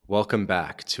Welcome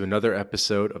back to another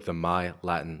episode of the My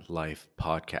Latin Life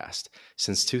podcast.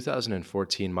 Since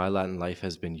 2014, My Latin Life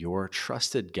has been your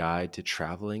trusted guide to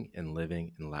traveling and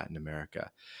living in Latin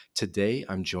America. Today,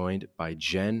 I'm joined by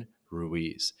Jen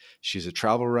Ruiz. She's a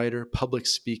travel writer, public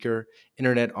speaker,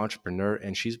 internet entrepreneur,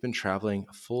 and she's been traveling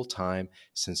full time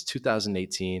since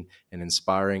 2018 and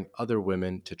inspiring other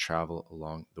women to travel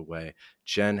along the way.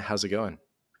 Jen, how's it going?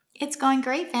 It's going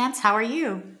great, Vance. How are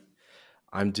you?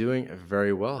 I'm doing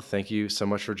very well. Thank you so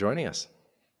much for joining us.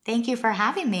 Thank you for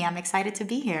having me. I'm excited to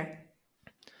be here.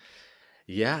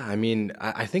 Yeah,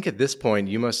 I think at this point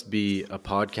you must be a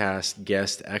podcast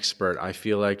guest expert. I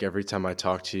feel like every time I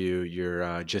talk to you,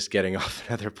 you're just getting off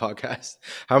another podcast.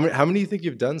 How many do you think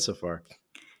you've done so far?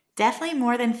 Definitely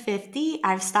more than 50.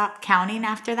 I've stopped counting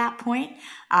after that point,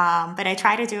 but I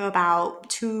try to do about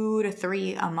 2 to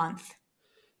 3 a month.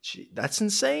 Gee, that's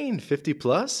insane. 50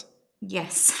 plus?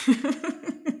 Yes.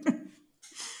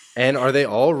 And are they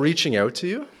all reaching out to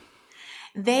you?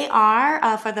 They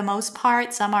are, for the most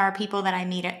part. Some are people that I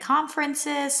meet at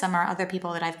conferences. Some are other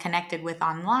people that I've connected with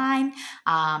online.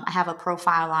 I have a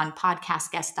profile on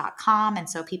podcastguest.com, and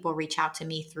so people reach out to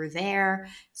me through there.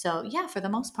 So, yeah, for the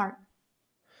most part.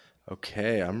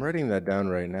 Okay, I'm writing that down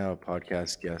right now,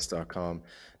 podcastguest.com.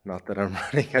 Not that I'm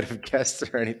running out of guests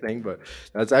or anything, but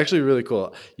that's actually really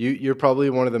cool. You're probably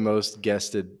one of the most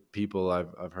guested people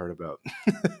I've heard about.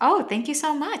 Oh, thank you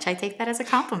so much. I take that as a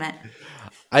compliment.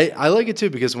 I like it too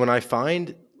because when I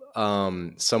find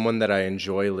someone that I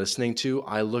enjoy listening to,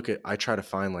 I try to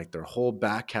find like their whole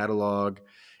back catalog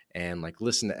and like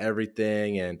listen to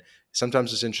everything. And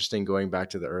sometimes it's interesting going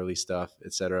back to the early stuff,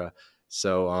 etc.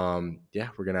 So yeah,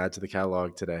 we're gonna add to the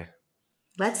catalog today.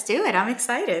 Let's do it. I'm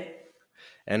excited.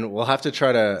 And we'll have to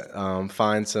try to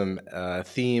find some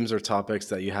themes or topics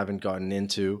that you haven't gotten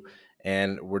into.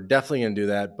 And we're definitely going to do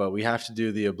that, but we have to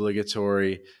do the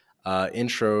obligatory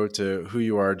intro to who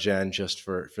you are, Jen, just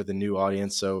for the new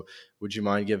audience. So would you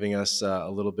mind giving us a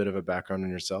little bit of a background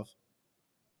on yourself?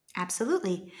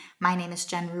 Absolutely. My name is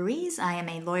Jen Ruiz. I am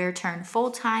a lawyer turned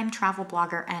full time travel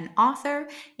blogger and author.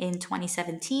 In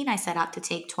 2017, I set out to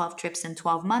take 12 trips in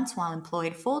 12 months while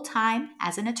employed full time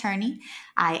as an attorney.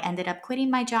 I ended up quitting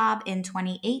my job in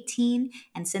 2018,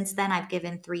 and since then, I've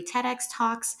given 3 TEDx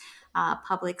talks,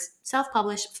 self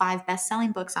published 5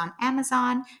 best-selling books on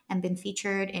Amazon, and been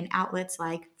featured in outlets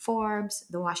like Forbes,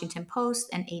 The Washington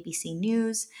Post, and ABC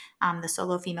News. I'm the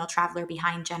solo female traveler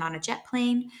behind Jen on a Jet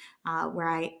Plane, where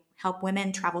I help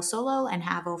women travel solo and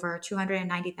have over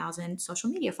 290,000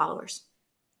 social media followers.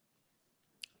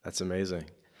 That's amazing.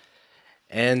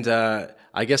 And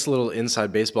I guess a little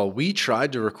inside baseball. We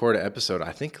tried to record an episode,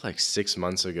 I think like 6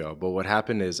 months ago. But what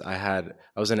happened is I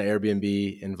was in an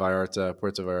Airbnb in Vallarta,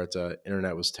 Puerto Vallarta.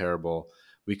 Internet was terrible.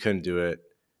 We couldn't do it.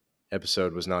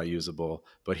 Episode was not usable.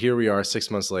 But here we are 6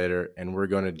 months later, and we're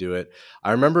going to do it.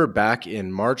 I remember back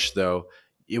in March, though,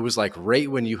 it was like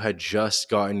right when you had just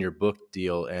gotten your book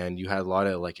deal, and you had a lot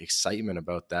of like excitement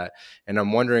about that. And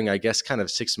I'm wondering, I guess, kind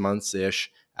of 6 months ish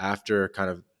after kind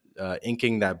of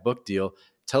inking that book deal.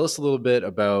 Tell us a little bit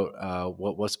about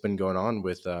what's been going on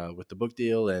with the book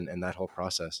deal and that whole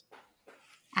process.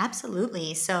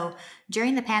 Absolutely. So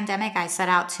during the pandemic, I set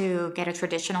out to get a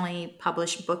traditionally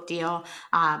published book deal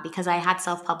because I had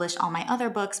self published all my other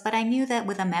books. But I knew that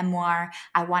with a memoir,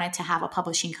 I wanted to have a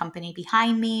publishing company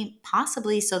behind me,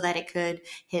 possibly so that it could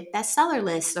hit bestseller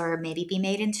lists or maybe be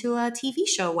made into a TV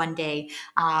show one day.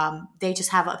 They just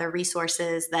have other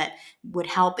resources that would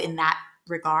help in that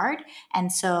regard.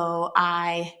 And so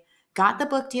I got the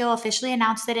book deal, officially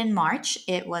announced it in March.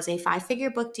 It was a 5-figure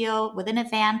book deal with an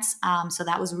advance. So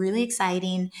that was really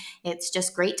exciting. It's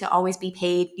just great to always be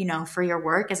paid, for your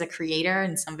work as a creator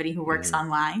and somebody who works Hmm.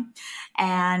 online.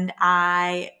 And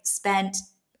I spent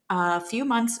a few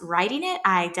months writing it.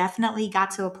 I definitely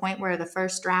got to a point where the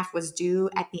first draft was due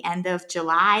at the end of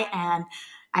July, and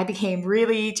I became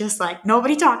really just like,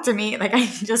 nobody talk to me. Like, I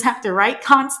just have to write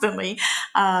constantly.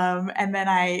 And then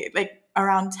I like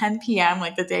around 10 p.m.,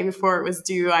 like the day before it was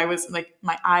due, I was like,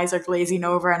 my eyes are glazing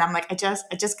over, and I'm like, I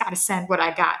just got to send what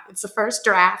I got. It's the first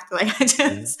draft. Like,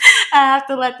 Hmm. I have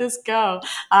to let this go.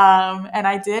 And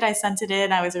I did. I sent it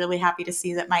in. I was really happy to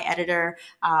see that my editor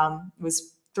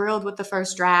was thrilled with the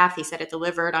first draft. He said it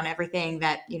delivered on everything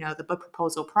that, the book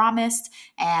proposal promised.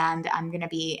 And I'm going to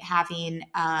be having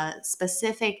a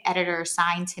specific editor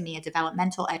assigned to me, a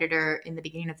developmental editor, in the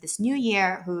beginning of this new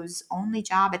year, whose only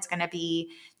job it's going to be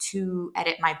to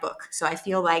edit my book. So I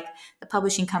feel like the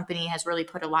publishing company has really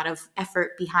put a lot of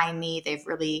effort behind me. They've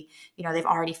really, they've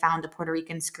already found a Puerto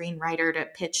Rican screenwriter to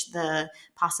pitch the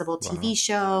possible TV Wow.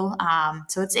 show.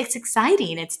 So it's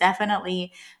exciting. It's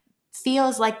definitely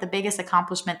feels like the biggest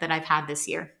accomplishment that I've had this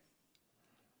year.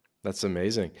 That's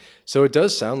amazing. So it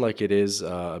does sound like it is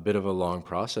a bit of a long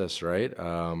process, right?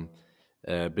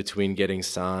 Between getting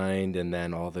signed and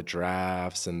then all the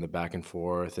drafts and the back and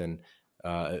forth, and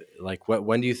like,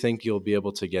 when do you think you'll be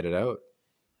able to get it out?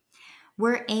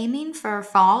 We're aiming for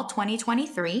fall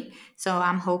 2023. So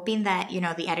I'm hoping that,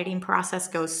 the editing process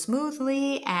goes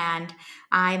smoothly. And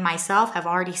I myself have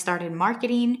already started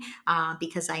marketing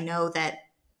because I know that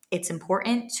it's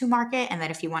important to market and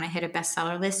that if you want to hit a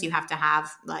bestseller list, you have to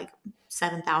have like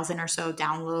 7,000 or so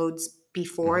downloads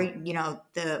before, Hmm.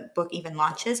 the book even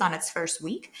launches on its first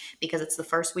week, because it's the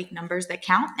first week numbers that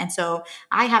count. And so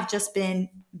I have just been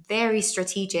very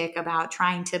strategic about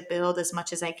trying to build as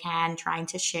much as I can, trying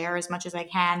to share as much as I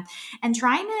can, and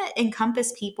trying to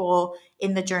encompass people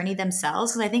in the journey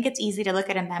themselves. Because I think it's easy to look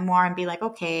at a memoir and be like,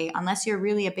 okay, unless you're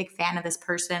really a big fan of this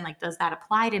person, like, does that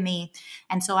apply to me?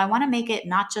 And so I want to make it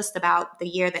not just about the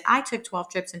year that I took 12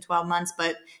 trips in 12 months,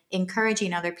 but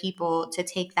encouraging other people to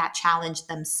take that challenge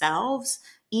themselves,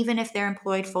 even if they're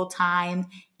employed full time,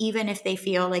 even if they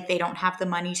feel like they don't have the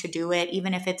money to do it,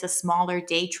 even if it's a smaller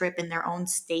day trip in their own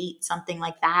state, something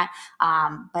like that.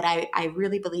 But I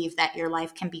really believe that your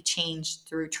life can be changed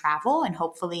through travel, and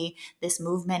hopefully, this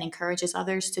movement encourages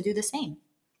others to do the same.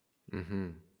 Hmm.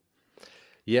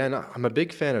 Yeah, and I'm a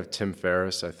big fan of Tim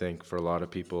Ferriss. I think for a lot of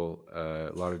people,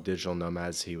 a lot of digital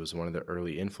nomads, he was one of the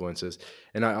early influences.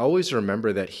 And I always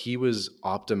remember that he was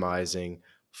optimizing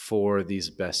for these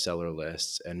bestseller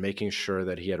lists and making sure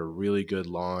that he had a really good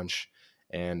launch,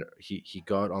 and he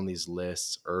got on these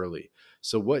lists early.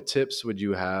 So, what tips would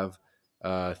you have,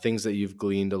 things that you've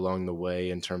gleaned along the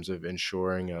way in terms of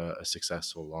ensuring a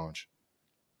successful launch?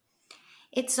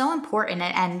 It's so important,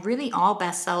 and really all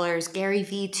bestsellers. Gary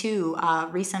Vee too.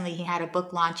 Recently, he had a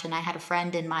book launch, and I had a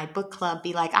friend in my book club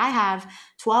be like, "I have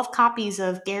 12 copies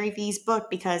of Gary Vee's book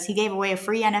because he gave away a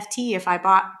free NFT if I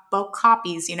bought both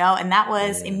copies." And that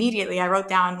was Mm. immediately I wrote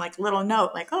down like a little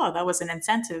note, like, "Oh, that was an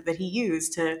incentive that he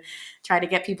used to try to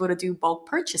get people to do bulk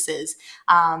purchases,"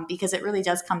 because it really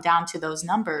does come down to those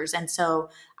numbers. And so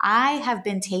I have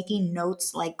been taking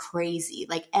notes like crazy.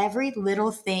 Like every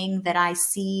little thing that I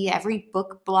see, every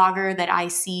book blogger that I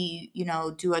see,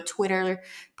 do a Twitter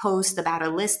post about a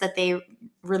list that they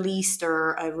released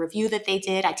or a review that they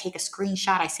did, I take a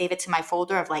screenshot, I save it to my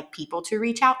folder of like people to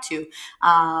reach out to.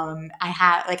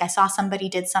 I saw somebody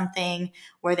did something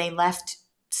where they left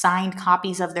signed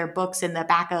copies of their books in the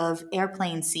back of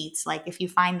airplane seats. Like, if you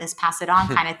find this, pass it on,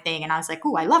 kind of thing. And I was like,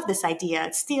 "Ooh, I love this idea.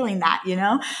 It's stealing that."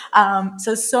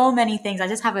 So many things. I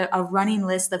just have a running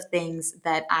list of things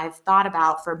that I've thought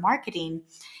about for marketing.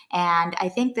 And I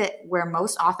think that where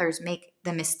most authors make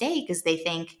the mistake is they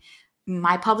think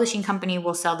my publishing company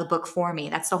will sell the book for me.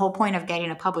 That's the whole point of getting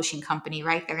a publishing company,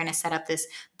 right? They're going to set up this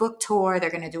book tour,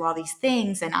 they're going to do all these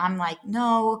things. And I'm like,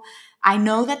 no, I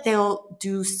know that they'll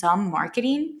do some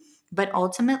marketing, but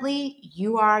ultimately,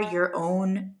 you are your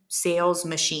own sales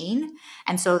machine.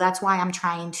 And so that's why I'm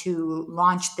trying to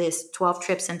launch this 12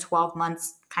 trips in 12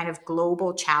 months kind of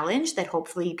global challenge that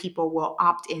hopefully people will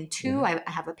opt into. Hmm. I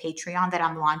have a Patreon that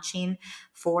I'm launching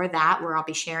for that, where I'll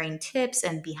be sharing tips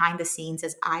and behind the scenes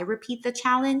as I repeat the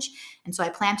challenge. And so I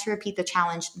plan to repeat the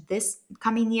challenge this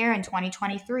coming year in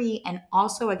 2023, and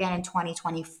also again in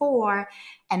 2024.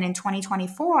 And in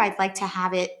 2024, I'd like to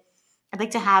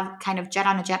have kind of jet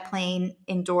on a jet plane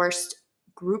endorsed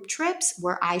group trips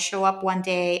where I show up one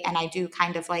day and I do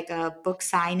kind of like a book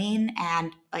signing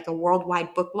and like a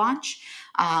worldwide book launch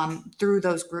through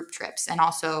those group trips, and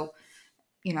also,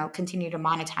 continue to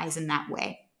monetize in that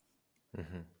way.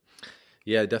 Hmm.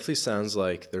 Yeah, it definitely sounds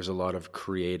like there's a lot of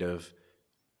creative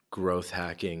growth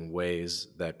hacking ways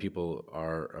that people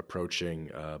are approaching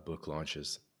book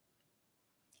launches.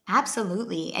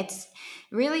 Absolutely. It's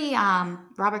really,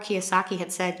 Robert Kiyosaki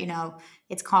had said,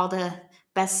 it's called a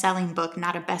best selling book,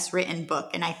 not a best written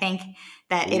book. And I think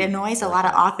that it Ooh, annoys I a like lot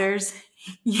of that. authors.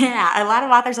 Yeah, a lot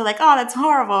of authors are like, "Oh, that's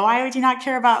horrible. Why would you not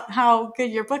care about how good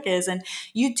your book is?" And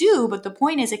you do, but the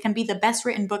point is, it can be the best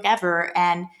written book ever.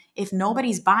 And if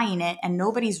nobody's buying it and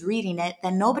nobody's reading it,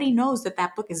 then nobody knows that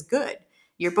that book is good.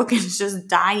 Your book is just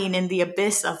dying in the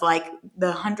abyss of like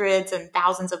the hundreds and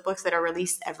thousands of books that are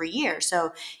released every year.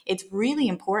 So it's really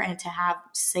important to have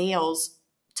sales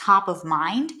top of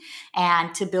mind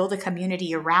and to build a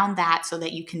community around that so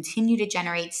that you continue to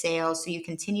generate sales, so you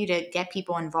continue to get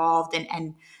people involved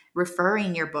and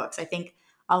referring your books. I think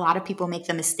a lot of people make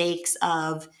the mistakes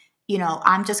of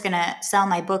I'm just going to sell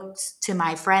my books to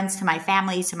my friends, to my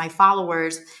family, to my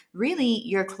followers. Really,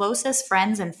 your closest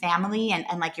friends and family and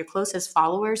like your closest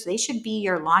followers, they should be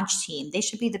your launch team. They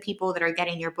should be the people that are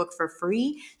getting your book for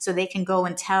free so they can go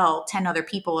and tell 10 other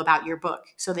people about your book,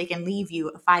 so they can leave you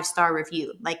a 5-star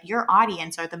review. Like, your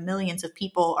audience are the millions of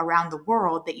people around the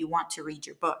world that you want to read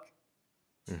your book.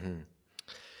 Hmm.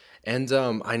 And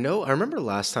I remember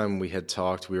last time we had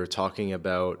talked, we were talking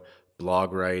about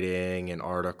blog writing and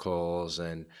articles,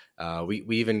 and we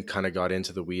even kind of got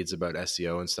into the weeds about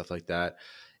SEO and stuff like that.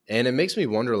 And it makes me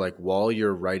wonder, like, while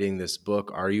you're writing this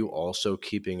book, are you also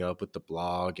keeping up with the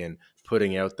blog and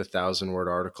putting out the 1,000-word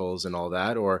articles and all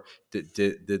that, or did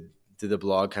the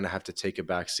blog kind of have to take a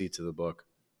back seat to the book?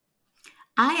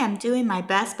 I am doing my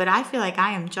best, but I feel like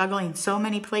I am juggling so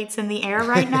many plates in the air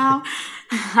right now.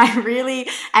 I really,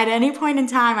 at any point in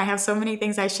time, I have so many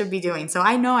things I should be doing. So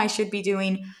I know I should be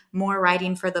doing more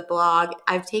writing for the blog.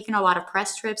 I've taken a lot of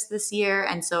press trips this year,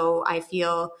 and so I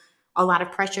feel a lot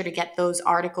of pressure to get those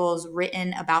articles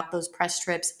written about those press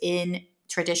trips in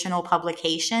traditional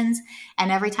publications.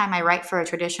 And every time I write for a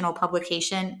traditional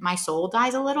publication, my soul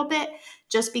dies a little bit,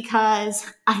 just because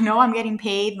I know I'm getting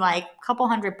paid like a couple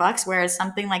 $100, whereas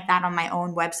something like that on my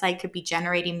own website could be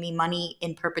generating me money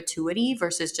in perpetuity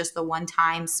versus just the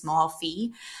one-time small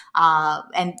fee.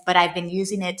 But I've been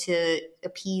using it to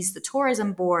appease the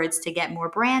tourism boards, to get more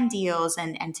brand deals,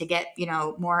 and to get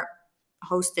more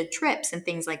hosted trips and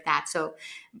things like that. So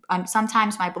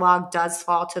sometimes my blog does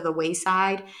fall to the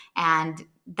wayside, and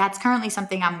that's currently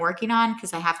something I'm working on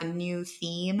because I have a new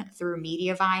theme through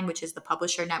Mediavine, which is the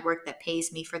publisher network that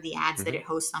pays me for the ads that Hmm. it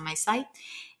hosts on my site.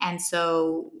 And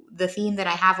so the theme that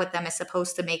I have with them is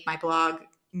supposed to make my blog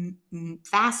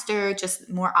faster, just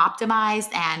more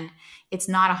optimized, and it's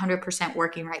not 100%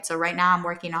 working right. So right now I'm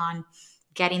working on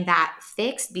getting that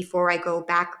fixed before I go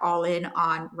back all in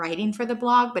on writing for the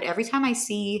blog. But every time I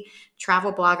see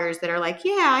travel bloggers that are like,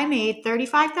 yeah, I made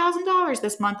 $35,000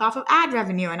 this month off of ad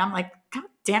revenue. And I'm like, God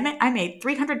damn it, I made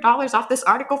 $300 off this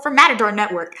article for Matador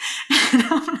Network. And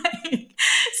I'm like,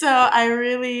 so I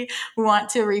really want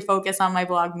to refocus on my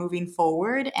blog moving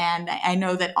forward. And I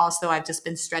know that also I've just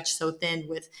been stretched so thin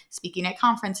with speaking at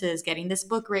conferences, getting this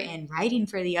book written, writing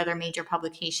for the other major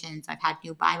publications. I've had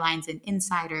new bylines in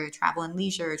Insider, Travel and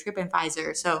Leisure,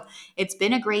 TripAdvisor. So it's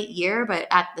been a great year, but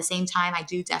at the same time, I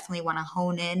do definitely want to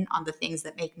hone in on the things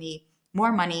that make me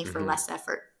more money for Hmm. less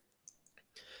effort.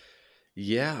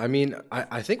 Yeah, I mean,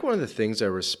 I think one of the things I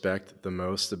respect the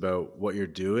most about what you're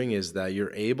doing is that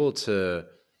you're able to,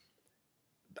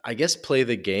 I guess, play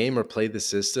the game or play the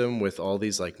system with all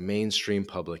these like mainstream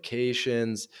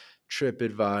publications,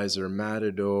 TripAdvisor,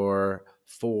 Matador,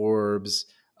 Forbes.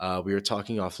 We were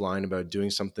talking offline about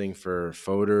doing something for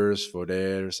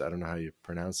Foders. I don't know how you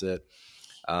pronounce it.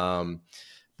 Um,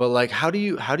 but like, how do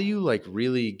you like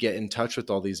really get in touch with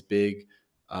all these big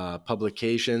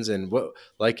publications, and what,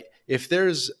 like, if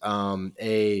there's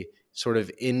a sort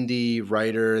of indie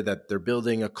writer that they're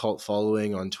building a cult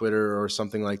following on Twitter or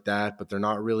something like that, but they're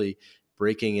not really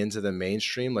breaking into the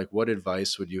mainstream, like what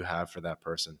advice would you have for that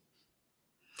person?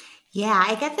 Yeah,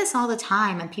 I get this all the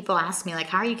time, and people ask me like,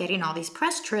 "How are you getting all these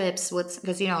press trips?" What's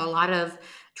because a lot of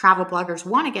travel bloggers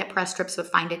want to get press trips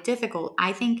but find it difficult.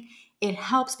 I think it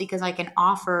helps because I can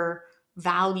offer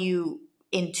value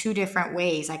in two different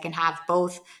ways. I can have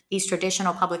both these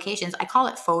traditional publications. I call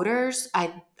it Foders.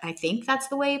 I think that's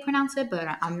the way you pronounce it, but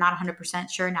I'm not 100%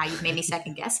 sure. Now you've made me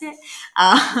second guess it.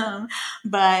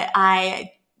 But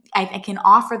I can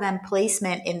offer them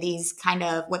placement in these kind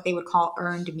of what they would call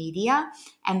earned media.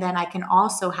 And then I can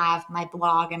also have my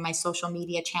blog and my social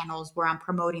media channels where I'm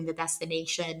promoting the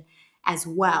destination as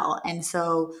well. And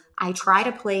so I try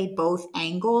to play both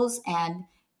angles, and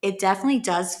it definitely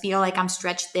does feel like I'm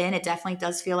stretched thin. It definitely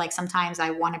does feel like sometimes I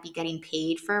want to be getting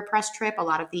paid for a press trip. A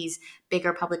lot of these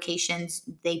bigger publications,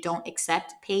 they don't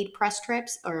accept paid press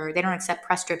trips, or they don't accept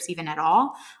press trips even at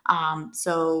all.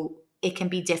 So it can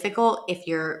be difficult if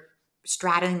you're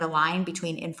straddling the line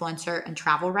between influencer and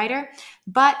travel writer.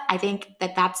 But I think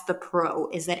that that's the pro,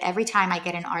 is that every time I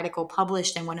get an article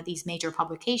published in one of these major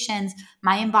publications,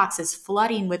 my inbox is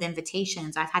flooding with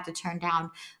invitations. I've had to turn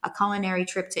down a culinary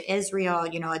trip to Israel,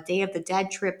 a Day of the Dead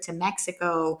trip to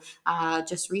Mexico.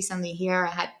 Just recently here,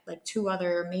 I had like 2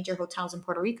 other major hotels in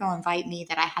Puerto Rico invite me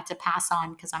that I had to pass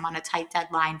on because I'm on a tight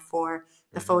deadline for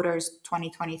the Hmm. Photos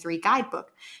 2023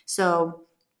 guidebook. So,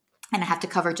 and I have to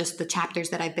cover just the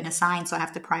chapters that I've been assigned. So I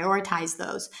have to prioritize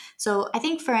those. So I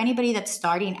think for anybody that's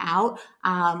starting out,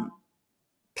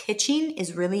 pitching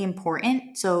is really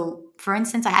important. So, for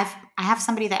instance, I have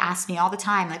somebody that asks me all the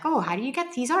time, like, "Oh, how do you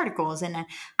get these articles?" And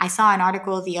I saw an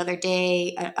article the other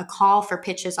day, a call for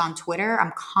pitches on Twitter.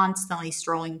 I'm constantly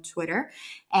strolling Twitter,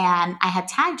 and I had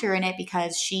tagged her in it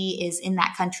because she is in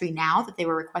that country now that they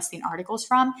were requesting articles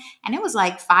from. And it was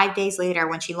like 5 days later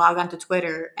when she logged onto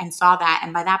Twitter and saw that.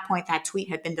 And by that point, that tweet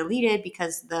had been deleted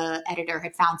because the editor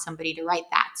had found somebody to write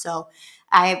that. So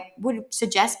I would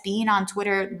suggest being on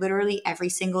Twitter literally every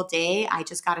single day. I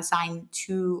just got assigned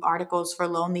 2 articles for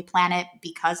Lonely Planet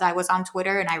because I was on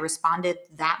Twitter and I responded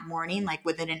that morning, like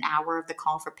within an hour of the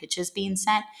call for pitches being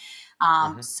sent.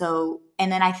 Hmm.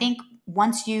 And then I think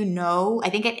once you know, I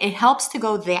think it helps to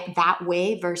go that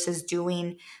way versus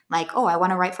doing like, oh, I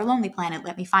want to write for Lonely Planet.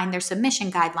 Let me find their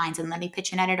submission guidelines and let me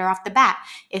pitch an editor off the bat.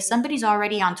 If somebody's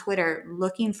already on Twitter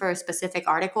looking for a specific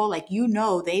article, like,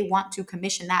 they want to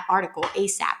commission that article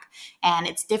ASAP. And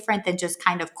it's different than just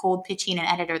kind of cold pitching an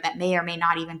editor that may or may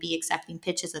not even be accepting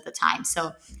pitches at the time.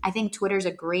 So I think Twitter's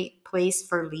a great place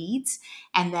for leads.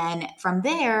 And then from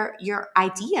there, your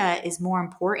idea is more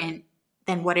important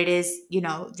than what it is,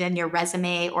 than your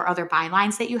resume or other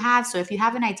bylines that you have. So if you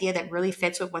have an idea that really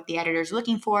fits with what the editor is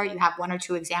looking for, you have 1 or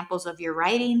 2 examples of your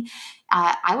writing,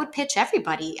 I would pitch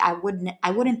everybody. I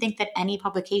wouldn't think that any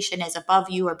publication is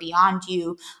above you or beyond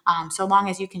you, so long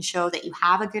as you can show that you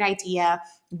have a good idea.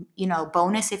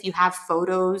 Bonus if you have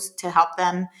photos to help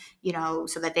them,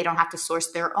 so that they don't have to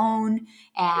source their own,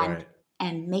 and Right.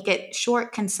 and make it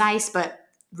short, concise, but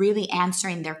really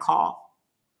answering their call.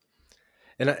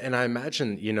 And I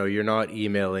imagine, you're not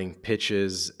emailing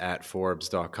pitches at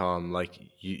Forbes.com. Like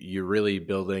you're really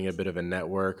building a bit of a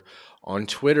network on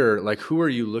Twitter. Like, who are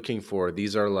you looking for?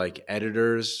 These are like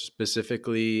editors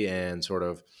specifically and sort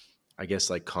of, I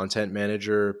guess, like content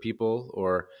manager people,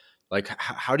 or like,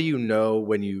 how do you know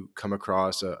when you come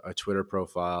across a Twitter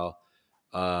profile,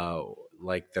 uh,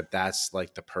 like that's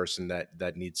like the person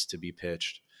that needs to be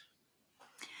pitched?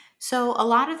 So a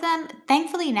lot of them,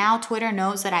 thankfully now Twitter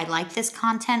knows that I like this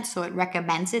content, so it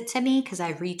recommends it to me because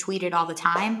I retweet it all the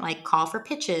time, like call for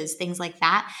pitches, things like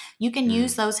that. You can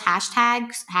use Mm. those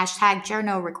hashtags, hashtag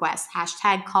journal request,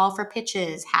 hashtag call for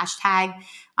pitches, hashtag,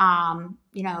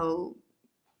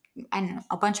 and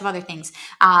a bunch of other things.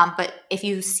 But if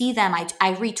you see them,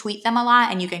 I retweet them a lot,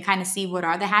 and you can kind of see what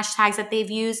are the hashtags that they've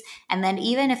used. And then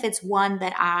even if it's one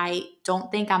that I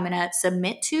don't think I'm going to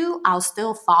submit to, I'll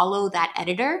still follow that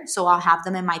editor. So I'll have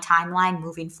them in my timeline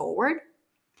moving forward.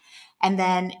 And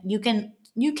then you can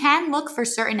look for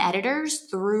certain editors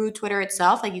through Twitter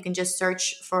itself. Like, you can just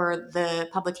search for the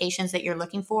publications that you're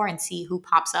looking for and see who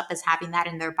pops up as having that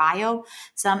in their bio.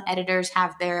 Some editors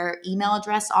have their email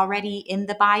address already in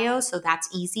the bio, so that's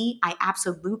easy. I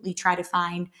absolutely try to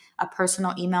find a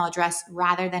personal email address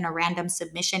rather than a random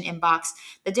submission inbox.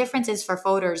 The difference is for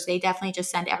photos, they definitely just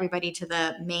send everybody to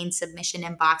the main submission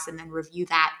inbox and then review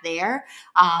that there.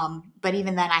 But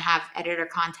even then, I have editor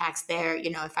contacts there,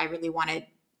 if I really wanted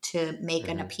to make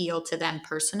an Hmm. appeal to them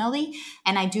personally.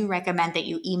 And I do recommend that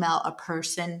you email a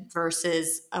person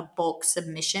versus a bulk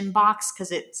submission box,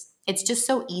 because it's just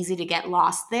so easy to get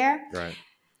lost there. Right.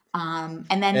 And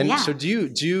then, And yeah. so do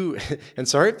you and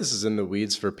sorry if this is in the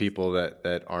weeds for people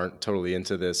that aren't totally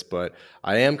into this, but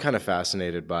I am kind of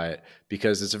fascinated by it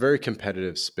because it's a very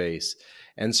competitive space.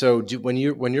 And so when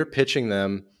you're pitching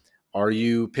them, are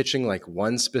you pitching like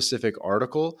one specific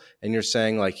article and you're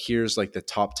saying like here's like the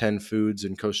top 10 foods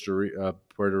in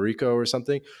Puerto Rico or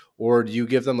something, or do you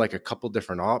give them like a couple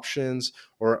different options,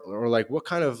 or like what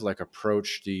kind of like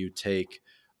approach do you take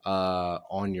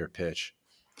on your pitch?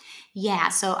 Yeah,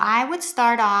 so I would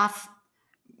start off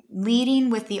leading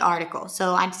with the article.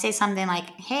 So I'd say something like,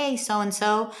 "Hey, so and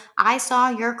so, I saw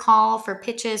your call for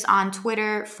pitches on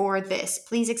Twitter for this.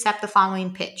 Please accept the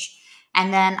following pitch."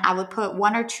 And then I would put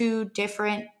 1 or 2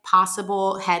 different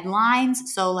possible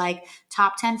headlines. So, like,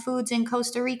 top 10 foods in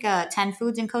Costa Rica, 10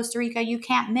 foods in Costa Rica you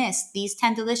can't miss. These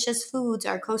 10 delicious foods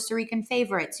are Costa Rican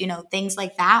favorites, things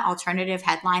like that, alternative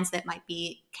headlines that might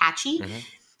be catchy. Hmm.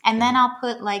 And then Hmm. I'll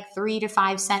put like 3 to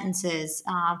 5 sentences.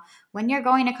 When you're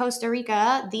going to Costa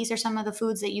Rica, these are some of the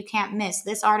foods that you can't miss.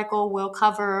 This article will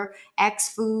cover X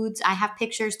foods. I have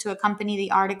pictures to accompany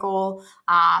the article.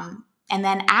 And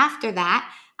then after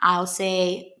that, I'll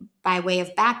say, by way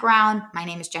of background, my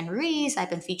name is Jen Ruiz. I've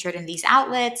been featured in these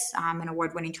outlets. I'm an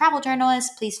award winning travel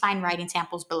journalist. Please find writing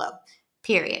samples below,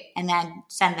 period. And then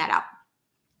send that out.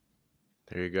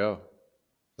 There you go.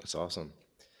 That's awesome.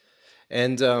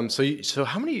 And so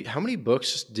how many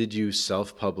books did you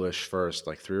self-publish first?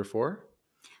 Like three or four?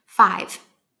 5.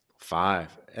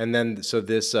 Five. And then so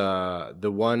this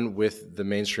the one with the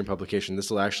mainstream publication, this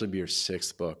will actually be your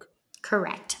sixth book.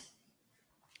 Correct.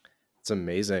 It's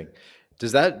amazing.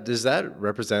 Does that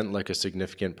represent like a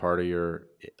significant part of your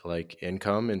like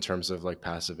income in terms of like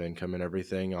passive income and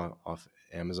everything off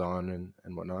Amazon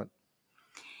and whatnot?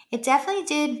 It definitely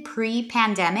did pre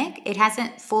pandemic. It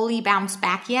hasn't fully bounced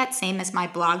back yet, same as my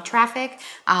blog traffic.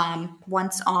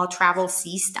 Once all travel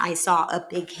ceased, I saw a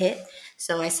big hit.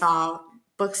 So I saw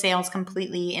book sales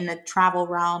completely in the travel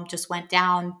realm just went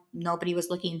down. Nobody was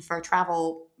looking for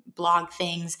travel blog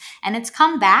things. And it's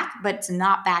come back, but it's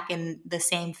not back in the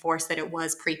same force that it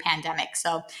was pre pandemic.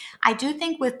 So I do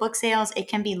think with book sales, it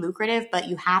can be lucrative, but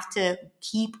you have to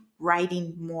keep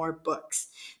writing more books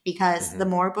because the Hmm.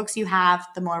 more books you have,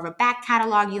 the more of a back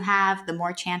catalog you have, the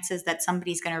more chances that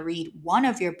somebody's going to read one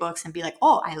of your books and be like,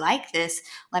 oh, I like this.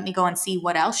 Let me go and see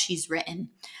what else she's written.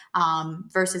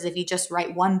 Versus if you just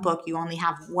write one book, you only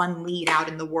have one lead out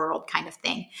in the world kind of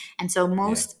thing. And so Yeah.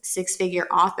 most six-figure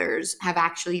authors have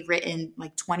actually written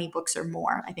like 20 books or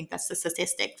more. I think that's the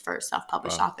statistic for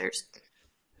self-published Wow. authors.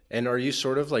 And are you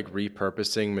sort of like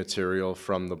repurposing material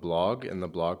from the blog and the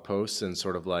blog posts and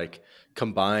sort of like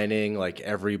combining like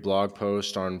every blog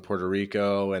post on Puerto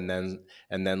Rico and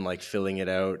then like filling it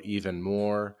out even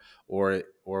more? Or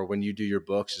when you do your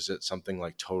books, is it something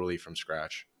like totally from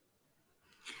scratch?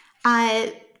 Uh,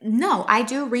 no, I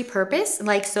do repurpose.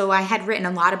 Like, so I had written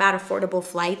a lot about affordable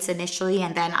flights initially,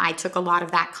 and then I took a lot of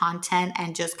that content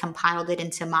and just compiled it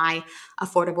into my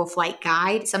affordable flight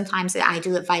guide. Sometimes I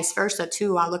do it vice versa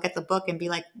too. I'll look at the book and be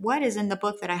like, what is in the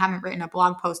book that I haven't written a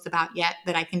blog post about yet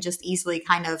that I can just easily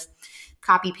kind of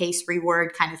copy paste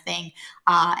reword kind of thing.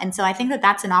 And so I think that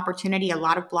that's an opportunity a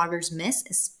lot of bloggers miss,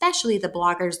 especially the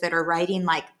bloggers that are writing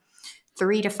like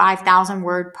 3 to 5,000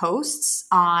 word posts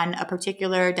on a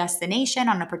particular destination,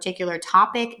 on a particular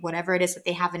topic, whatever it is that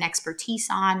they have an expertise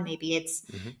on. Maybe it's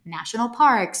Hmm. national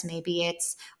parks, maybe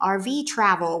it's RV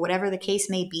travel, whatever the case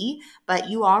may be. But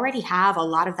you already have a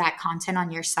lot of that content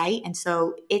on your site. And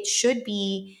so it should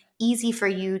be easy for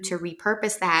you to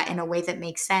repurpose that in a way that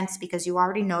makes sense because you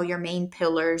already know your main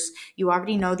pillars, you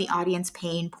already know the audience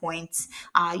pain points,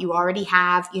 you already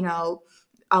have,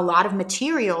 a lot of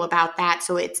material about that.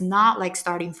 So it's not like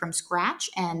starting from scratch.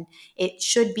 And it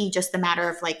should be just a matter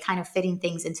of like kind of fitting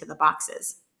things into the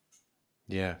boxes.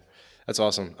 Yeah, that's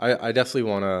awesome. I definitely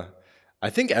want to. I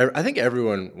think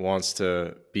everyone wants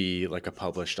to be like a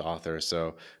published author.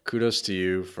 So kudos to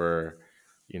you for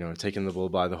taking the bull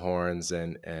by the horns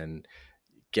and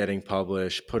getting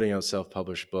published, putting out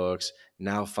self-published books.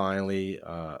 Now finally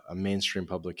a mainstream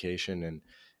publication, and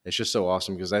it's just so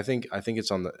awesome because I think it's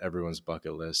on everyone's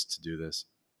bucket list to do this.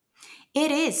 It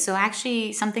is. So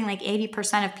actually, something like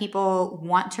 80% of people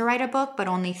want to write a book, but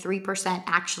only 3%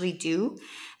 actually do.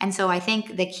 And so I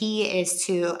think the key is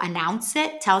to announce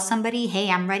it, tell somebody, hey,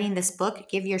 I'm writing this book,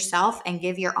 give yourself and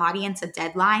give your audience a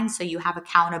deadline so you have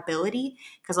accountability.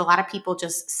 Because a lot of people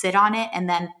just sit on it and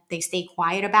then they stay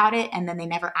quiet about it and then they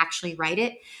never actually write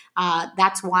it.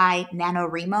 That's why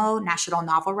NaNoWriMo, National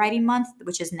Novel Writing Month,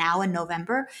 which is now in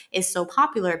November, is so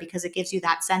popular because it gives you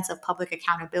that sense of public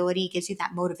accountability, gives you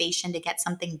that motivation to get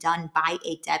something done by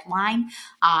a deadline.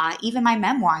 Even my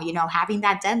memoir, having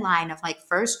that deadline of like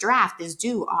first draft is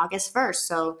due August 1st.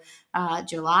 So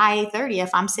July 30th,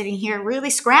 I'm sitting here really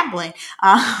scrambling.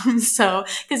 So,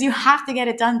 because you have to get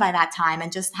it done by that time,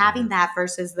 and just having Hmm. that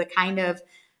versus the kind of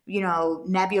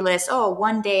nebulous, oh,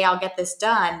 one day I'll get this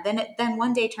done, then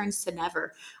one day turns to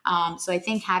never. So I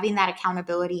think having that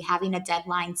accountability, having a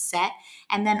deadline set,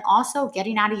 and then also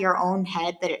getting out of your own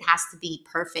head that it has to be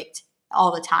perfect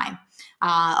all the time.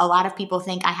 A lot of people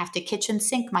think I have to kitchen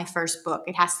sink my first book.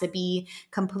 It has to be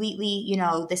completely,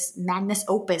 this magnus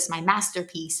opus, my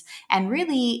masterpiece. And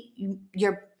really,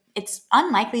 it's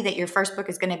unlikely that your first book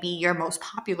is going to be your most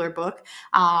popular book.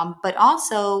 But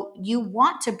also, you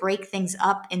want to break things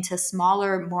up into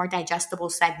smaller, more digestible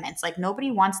segments. Like,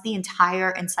 nobody wants the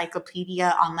entire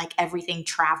encyclopedia on like everything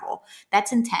travel.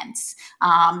 That's intense.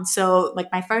 So,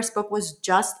 like, my first book was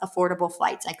just affordable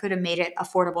flights. I could have made it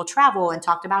affordable travel and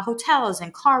talked about hotels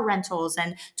and car rentals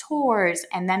and tours,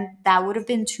 and then that would have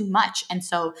been too much. And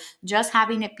so, just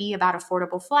having it be about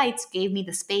affordable flights gave me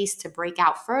the space to break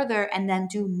out further and then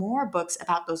do more books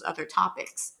about those other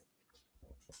topics.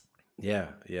 Yeah,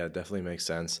 yeah, definitely makes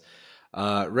sense.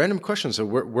 Random question. So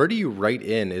where do you write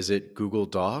in? Is it Google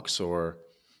Docs or?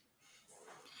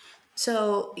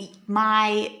 So,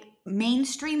 my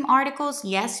mainstream articles,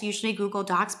 yes, usually Google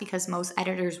Docs because most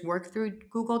editors work through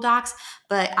Google Docs,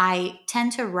 but I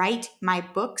tend to write my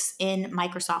books in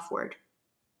Microsoft Word.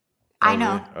 Oh, I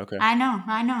know, really? Okay. I know,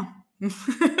 I know.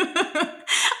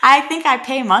 I think I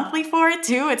pay monthly for it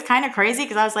too. It's kind of crazy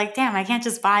because I was like, damn, I can't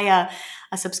just buy a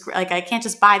like I can't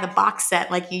just buy the box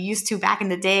set like you used to back in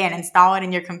the day and install it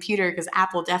in your computer because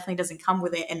Apple definitely doesn't come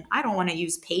with it, and I don't want to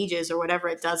use Pages or whatever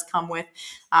it does come with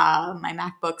my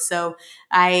MacBook. So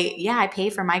I pay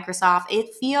for Microsoft.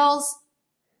 It feels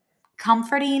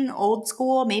comforting, old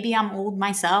school. Maybe I'm old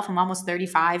myself. I'm almost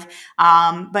 35.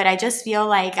 But I just feel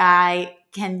like I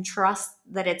can trust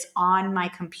that it's on my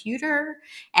computer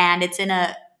and it's in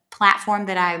a platform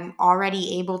that I'm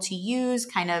already able to use,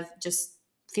 kind of just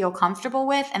feel comfortable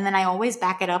with. And then I always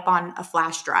back it up on a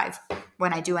flash drive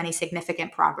when I do any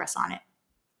significant progress on it.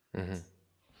 Hmm.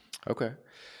 Okay.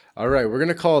 All right, we're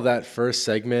gonna call that first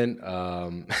segment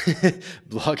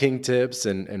blogging tips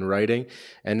and writing,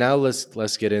 and now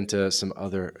let's get into some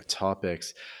other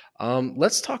topics.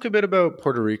 Let's talk a bit about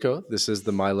Puerto Rico. This is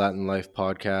the My Latin Life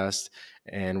podcast,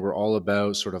 and we're all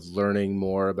about sort of learning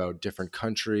more about different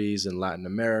countries in Latin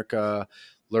America,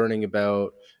 learning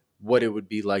about what it would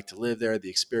be like to live there, the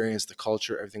experience, the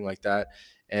culture, everything like that.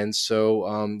 And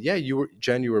so, yeah, you were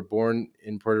Jen. You were born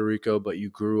in Puerto Rico, but you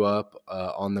grew up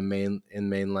on the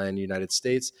mainland United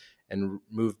States and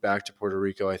moved back to Puerto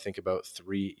Rico. I think about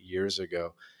 3 years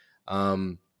ago.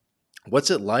 Um,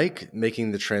 what's it like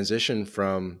making the transition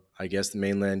from, I guess, the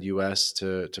mainland U.S.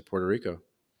 to Puerto Rico?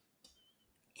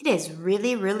 It is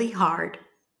really, really hard.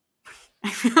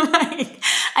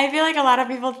 I feel like a lot of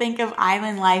people think of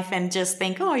island life and just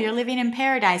think, oh, you're living in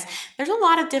paradise. There's a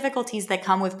lot of difficulties that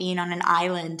come with being on an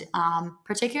island,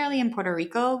 particularly in Puerto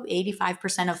Rico.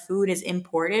 85% of food is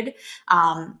imported.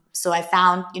 So I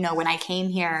found, when I came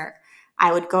here,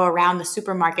 I would go around the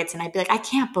supermarkets and I'd be like, I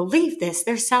can't believe this.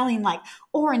 They're selling like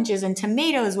oranges and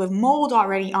tomatoes with mold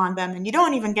already on them, and you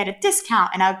don't even get a discount.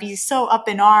 And I'd be so up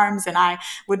in arms, and I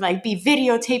would like be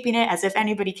videotaping it as if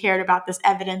anybody cared about this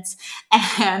evidence.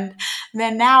 And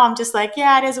then now I'm just like,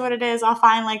 yeah, it is what it is. I'll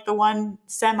find like the one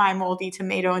semi moldy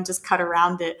tomato and just cut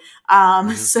around it.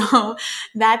 Hmm. So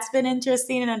that's been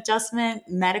interesting, an adjustment.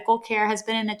 Medical care has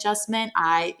been an adjustment.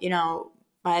 By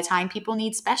the time people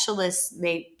need specialists,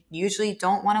 they usually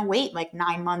don't want to wait like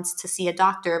 9 months to see a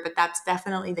doctor, but that's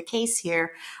definitely the case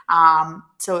here.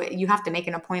 So you have to make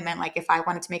an appointment. Like if I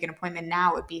wanted to make an appointment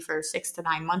now, it would be for 6 to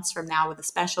 9 months from now with a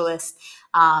specialist.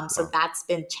 So Wow. that's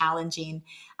been challenging.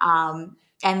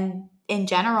 And in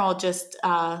general, just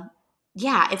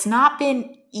yeah, it's not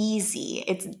been easy.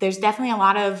 There's definitely a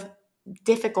lot of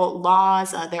difficult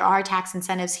laws. There are tax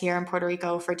incentives here in Puerto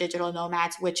Rico for digital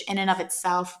nomads, which in and of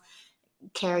itself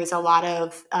carries a lot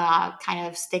of kind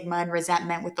of stigma and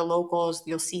resentment with the locals.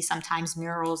 You'll see sometimes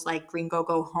murals like Gringo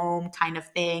Go Home kind of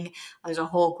thing. There's a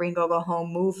whole Gringo Go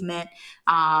Home movement,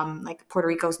 like Puerto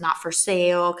Rico's not for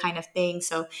sale kind of thing.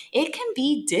 So it can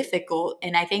be difficult.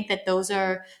 And I think that those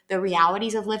are the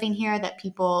realities of living here that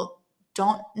people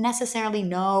don't necessarily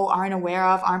know, aren't aware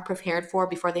of, aren't prepared for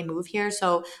before they move here.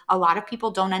 So a lot of people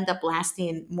don't end up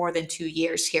lasting more than 2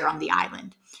 years here on the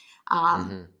island. Um,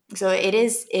 Hmm. so it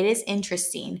is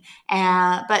interesting,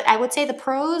 but I would say the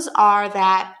pros are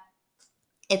that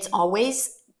it's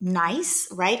always nice,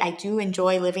 right? I do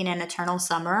enjoy living in eternal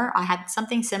summer. I had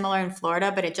something similar in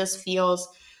Florida, but it just feels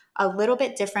a little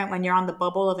bit different when you're on the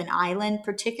bubble of an island,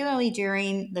 particularly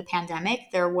during the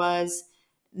pandemic. There was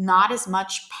not as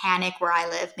much panic where I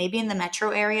live, maybe in the metro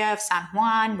area of San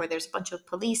Juan, where there's a bunch of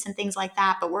police and things like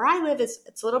that. But where I live is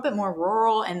it's a little bit more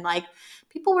rural, and like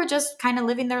people were just kind of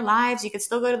living their lives. You could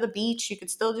still go to the beach, you could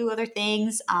still do other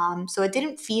things. So it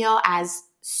didn't feel as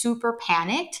super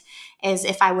panicked as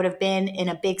if I would have been in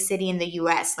a big city in the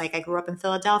US. Like I grew up in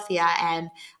Philadelphia, and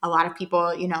a lot of people,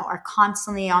 are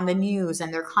constantly on the news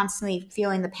and they're constantly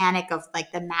feeling the panic of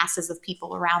like the masses of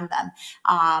people around them.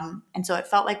 And so it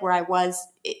felt like where I was,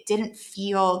 it didn't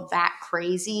feel that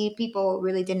crazy. People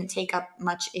really didn't take up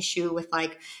much issue with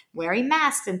like wearing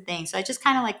masks and things. So I just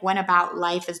kind of like went about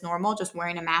life as normal, just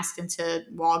wearing a mask into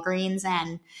Walgreens.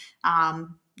 And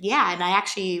yeah, and I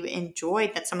actually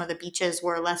enjoyed that some of the beaches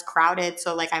were less crowded.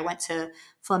 So like I went to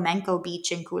Flamenco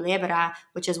Beach in Culebra,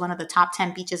 which is one of the top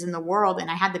 10 beaches in the world,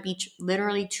 and I had the beach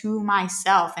literally to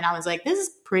myself, and I was like, this is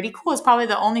pretty cool. It's probably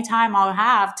the only time I'll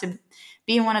have to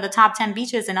be in one of the top 10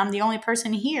 beaches, and I'm the only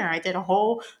person here. I did a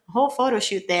whole photo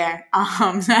shoot there.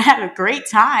 So I had a great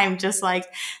time just like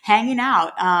hanging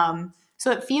out. So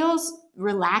it feels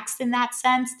relaxed in that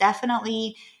sense.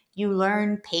 Definitely you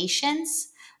learn patience.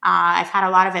 I've had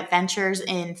a lot of adventures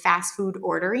in fast food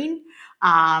ordering.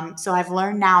 So I've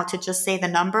learned now to just say the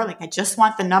number, like I just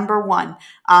want the number one.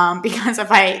 Because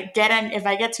if I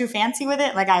get too fancy with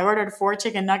it, like I ordered 4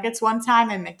 chicken nuggets one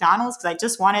time in McDonald's because I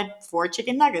just wanted 4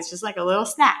 chicken nuggets, just like a little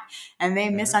snack, and they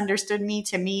Hmm. misunderstood me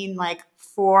to mean like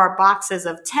 4 boxes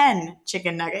of 10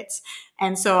 chicken nuggets.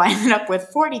 And so I ended up with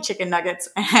 40 chicken nuggets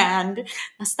and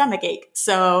a stomach ache.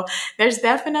 So there's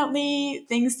definitely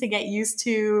things to get used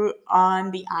to on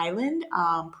the island,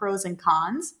 pros and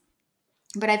cons.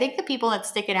 But I think the people that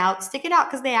stick it out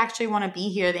because they actually want to be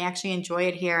here. They actually enjoy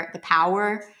it here. The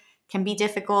power can be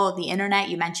difficult. The internet,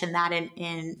 you mentioned that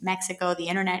in Mexico, the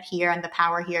internet here and the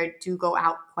power here do go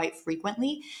out quite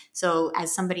frequently. So,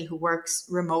 as somebody who works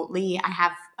remotely, I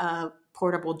have a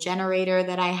portable generator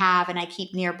that I have and I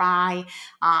keep nearby.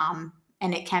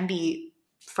 And it can be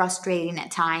frustrating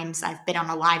at times. I've been on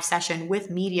a live session with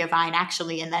Mediavine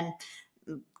actually, and then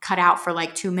cut out for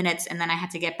like 2 minutes, and then I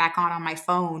had to get back on my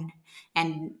phone.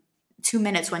 And 2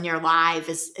 minutes when you're live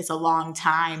is a long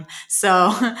time.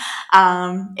 So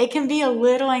it can be a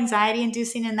little anxiety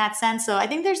inducing in that sense. So I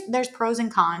think there's pros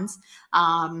and cons.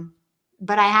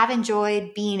 But I have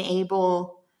enjoyed being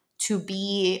able to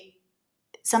be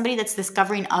somebody that's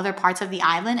discovering other parts of the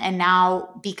island. And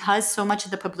now, because so much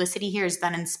of the publicity here is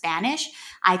done in Spanish,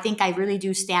 I think I really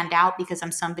do stand out because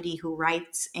I'm somebody who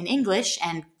writes in English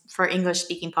and for English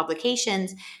speaking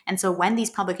publications. And so when these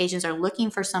publications are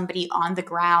looking for somebody on the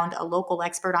ground, a local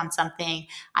expert on something,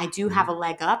 I do have Mhm. a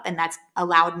leg up, and that's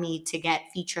allowed me to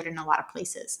get featured in a lot of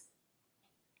places.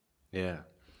 Yeah.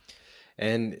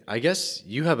 And I guess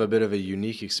you have a bit of a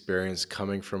unique experience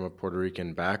coming from a Puerto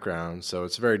Rican background. So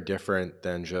it's very different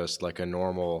than just like a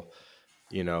normal,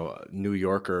 New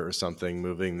Yorker or something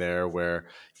moving there where,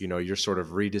 you're sort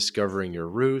of rediscovering your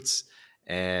roots.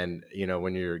 And,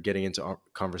 when you're getting into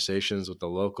conversations with the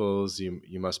locals,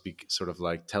 you must be sort of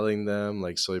like telling them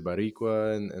like soy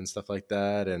baricua and stuff like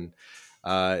that. And,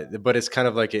 but it's kind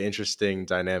of like an interesting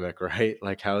dynamic, right?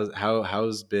 Like um,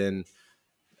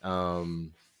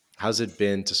 how's it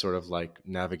been to sort of like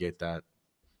navigate that?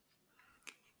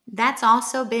 That's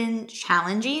also been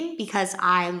challenging because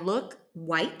I look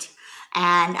white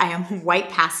and I am white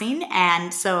passing.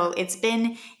 And so it's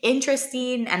been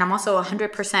interesting. And I'm also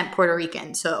 100% Puerto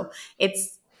Rican. So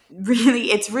it's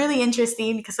it's really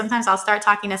interesting because sometimes I'll start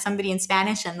talking to somebody in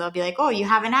Spanish and they'll be like, "Oh, you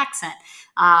have an accent.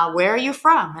 Where are you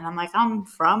from?" And I'm like, "I'm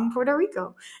from Puerto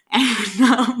Rico."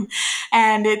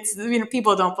 And it's,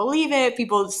 people don't believe it.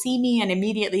 People see me and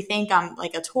immediately think I'm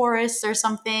like a tourist or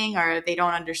something, or they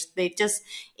don't understand. They just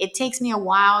It takes me a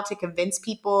while to convince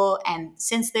people. And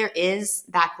since there is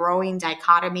that growing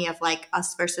dichotomy of like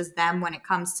us versus them when it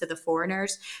comes to the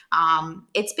foreigners,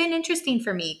 it's been interesting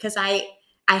for me because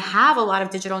I have a lot of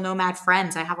digital nomad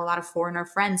friends. I have a lot of foreigner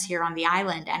friends here on the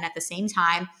island. And at the same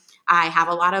time, I have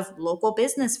a lot of local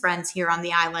business friends here on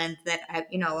the island that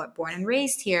are born and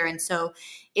raised here. And so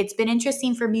it's been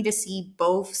interesting for me to see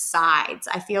both sides.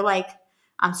 I feel like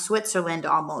I'm Switzerland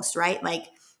almost, right? Like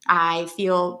I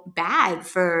feel bad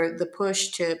for the push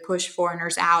to push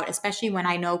foreigners out, especially when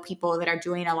I know people that are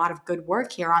doing a lot of good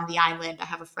work here on the island. I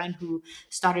have a friend who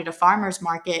started a farmer's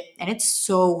market, and it's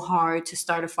so hard to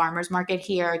start a farmer's market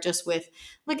here just with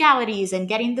legalities and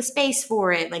getting the space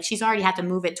for it. Like she's already had to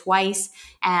move it twice,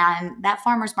 and that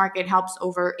farmer's market helps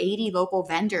over 80 local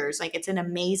vendors. Like it's an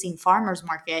amazing farmer's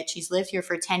market. She's lived here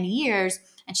for 10 years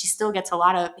and she still gets a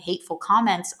lot of hateful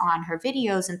comments on her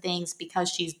videos and things because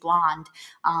she's blonde,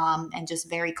 and just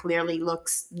very clearly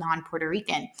looks non Puerto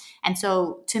Rican. And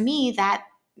so to me, that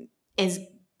is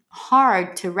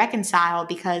hard to reconcile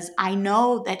because I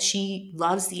know that she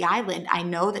loves the island. I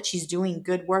know that she's doing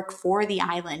good work for the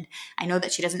island. I know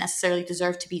that she doesn't necessarily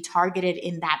deserve to be targeted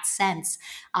in that sense.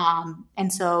 And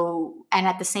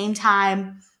at the same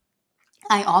time,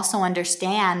 I also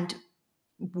understand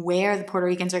where the Puerto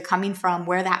Ricans are coming from,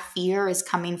 where that fear is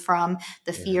coming from,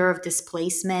 the Yeah. fear of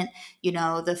displacement,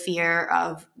 the fear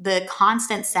of the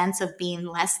constant sense of being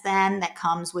less than that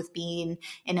comes with being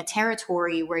in a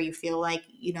territory where you feel like,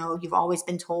 you've always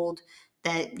been told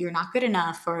that you're not good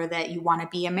enough or that you want to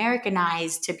be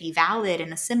Americanized to be valid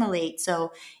and assimilate.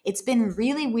 So it's been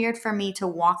really weird for me to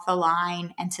walk the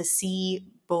line and to see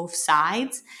both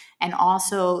sides and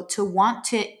also to want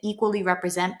to equally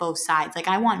represent both sides. Like,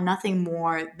 I want nothing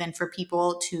more than for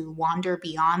people to wander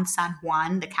beyond San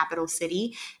Juan, the capital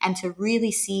city, and to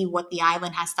really see what the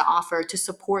island has to offer to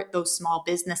support those small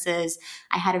businesses.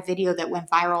 I had a video that went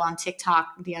viral on TikTok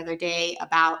the other day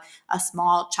about a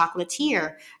small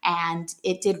chocolatier, and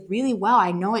it did really well.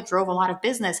 I know it drove a lot of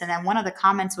business. And then one of the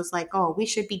comments was like, "Oh, we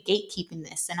should be gatekeeping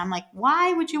this." And I'm like,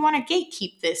 why would you want to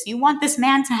gatekeep this? You want this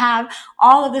man to have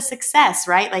all of the success,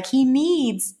 right? Like, he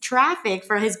needs traffic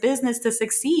for his business to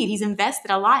succeed. He's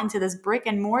invested a lot into this brick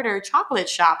and mortar chocolate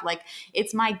shop. Like,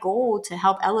 it's my goal to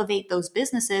help elevate those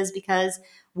businesses, because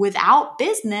without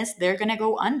business, they're going to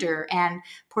go under. And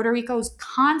Puerto Rico is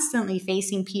constantly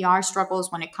facing PR struggles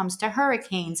when it comes to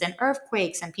hurricanes and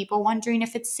earthquakes and people wondering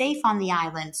if it's safe on the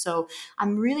island. So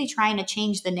I'm really trying to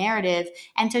change the narrative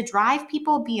and to drive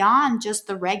people beyond just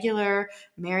the regular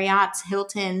Marriott's,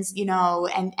 Hilton's,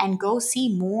 and go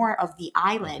see more of the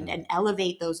island Hmm. and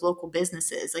elevate those local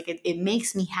businesses. Like, it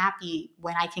makes me happy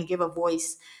when I can give a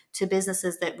voice to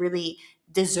businesses that really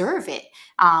deserve it.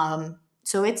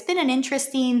 So it's been an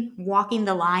interesting walking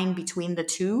the line between the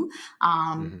two,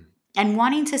 Hmm. and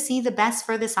wanting to see the best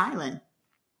for this island.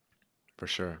 For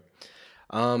sure.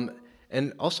 Um,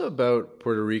 and also about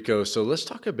Puerto Rico. So let's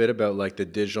talk a bit about like the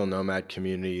digital nomad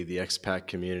community, the expat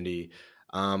community.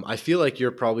 I feel like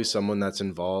you're probably someone that's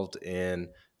involved in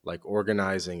like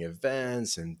organizing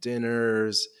events and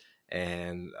dinners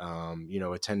and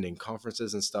attending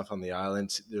conferences and stuff on the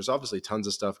island. There's obviously tons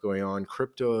of stuff going on,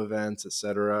 crypto events,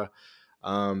 etc.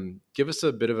 Give us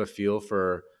a bit of a feel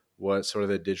for what sort of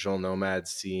the digital nomad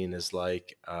scene is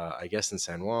like, I guess in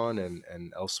San Juan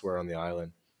and elsewhere on the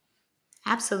island.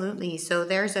 Absolutely. So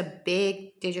there's a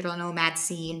big digital nomad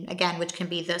scene, again, which can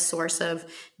be the source of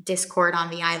discord on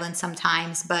the island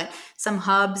sometimes. But some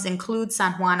hubs include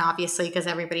San Juan, obviously, because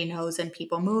everybody knows and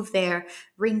people move there.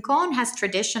 Rincon has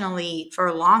traditionally, for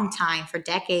a long time, for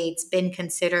decades, been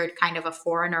considered kind of a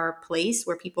foreigner place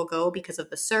where people go because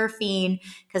of the surfing,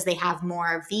 because they have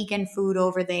more vegan food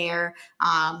over there.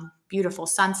 Beautiful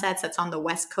sunsets that's on the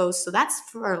west coast. So that's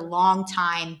for a long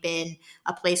time been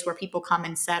a place where people come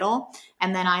and settle.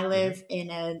 And then I Hmm. live in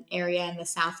an area in the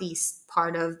southeast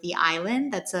part of the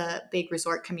island that's a big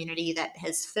resort community that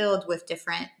has filled with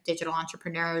different digital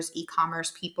entrepreneurs, e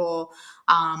commerce people.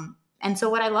 And so,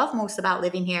 what I love most about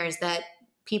living here is that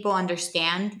people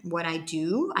understand what I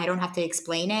do. I don't have to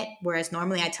explain it. Whereas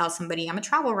normally I tell somebody I'm a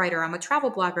travel writer, I'm a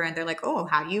travel blogger, and they're like, oh,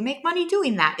 how do you make money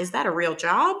doing that? Is that a real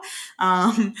job?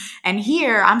 And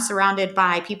here I'm surrounded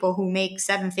by people who make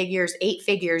seven figures, eight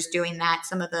figures doing that.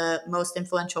 Some of the most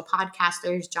influential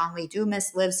podcasters, John Lee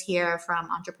Dumas lives here from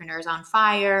Entrepreneurs on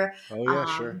Fire. Oh yeah, Um,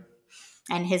 sure.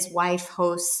 and his wife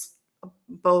hosts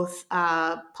both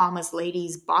Palma's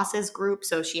Ladies Bosses group.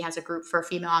 So she has a group for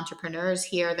female entrepreneurs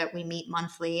here that we meet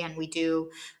monthly, and we do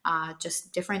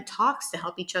just different talks to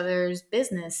help each other's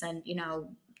business, and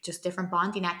just different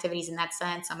bonding activities in that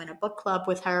sense. I'm in a book club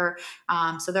with her,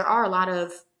 so there are a lot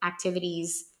of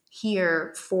activities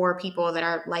here for people that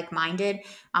are like-minded.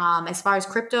 As far as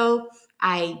crypto,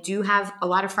 I do have a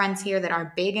lot of friends here that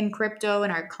are big in crypto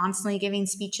and are constantly giving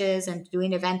speeches and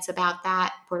doing events about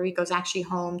that. Puerto Rico is actually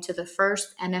home to the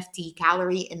first NFT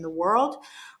gallery in the world.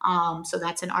 So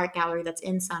that's an art gallery that's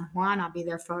in San Juan. I'll be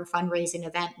there for a fundraising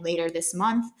event later this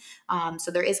month. So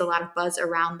there is a lot of buzz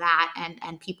around that,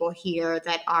 and people here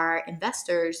that are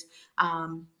investors.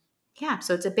 Yeah,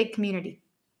 so it's a big community.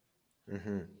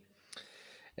 Hmm.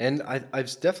 And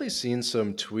I've definitely seen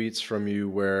some tweets from you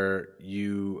where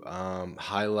you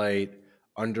highlight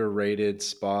underrated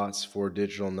spots for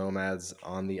digital nomads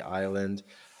on the island.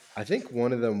 I think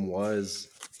one of them was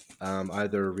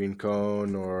either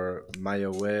Rincon or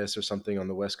Mayahuez or something on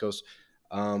the west coast.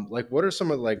 Like, what are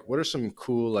some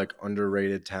cool like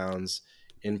underrated towns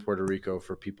in Puerto Rico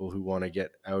for people who want to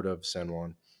get out of San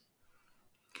Juan?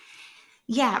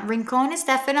 Yeah, Rincon is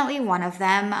definitely one of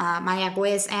them.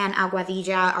 Mayagüez and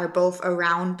Aguadilla are both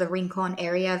around the Rincon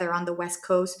area. They're on the west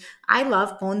coast. I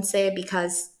love Ponce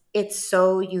because it's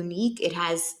so unique. It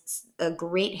has a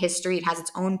great history. It has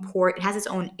its own port. It has its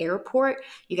own airport.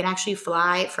 You can actually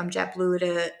fly from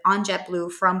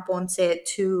JetBlue from Ponce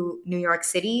to New York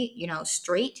City,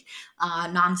 straight,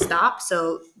 nonstop.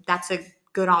 So that's a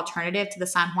good alternative to the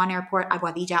San Juan airport.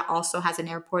 Aguadilla also has an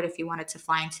airport if you wanted to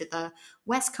fly into the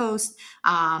west coast.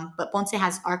 But Ponce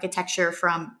has architecture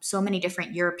from so many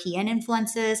different European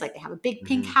influences. Like, they have a big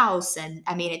pink Hmm. house, and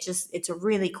I mean, it's a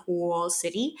really cool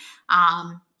city,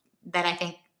 that I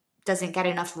think doesn't get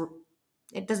enough.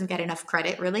 It doesn't get enough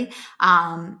credit, really.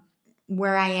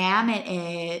 Where I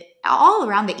am, all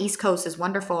around the East Coast is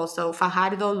wonderful. So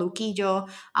Fajardo, Luquillo.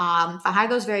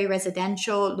 Fajardo is very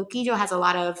residential. Luquillo has a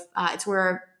lot of. It's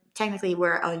where technically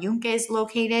where El Yunque is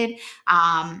located.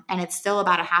 And it's still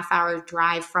about a half hour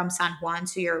drive from San Juan.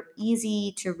 So you're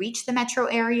easy to reach the metro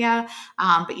area,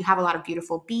 but you have a lot of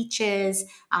beautiful beaches.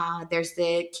 There's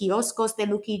the kioscos de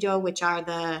Luquillo, which are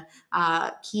the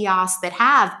kiosks that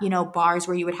have, bars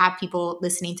where you would have people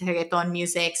listening to reggaeton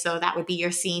music. So that would be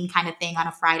your scene kind of thing on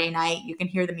a Friday night. You can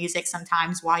hear the music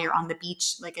sometimes while you're on the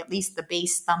beach, like at least the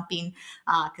bass thumping,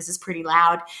 because it's pretty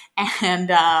loud. And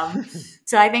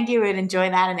so I think you would enjoy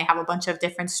that. And they have a bunch of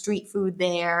different street food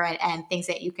there, and things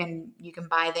that you can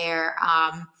buy there.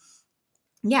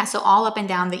 Yeah, so all up and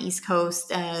down the East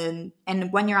Coast. And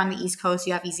when you're on the East Coast,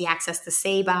 you have easy access to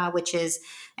Ceiba, which is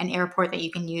an airport that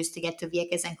you can use to get to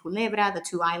Vieques and Culebra, the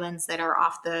two islands that are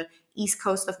off the east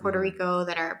coast of Puerto Mhm. Rico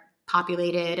that are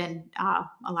populated, and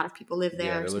a lot of people live Yeah,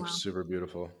 there they as look well. super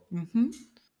beautiful. Hmm.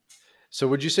 So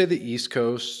would you say the East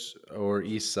Coast or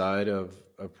East side of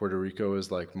Puerto Rico is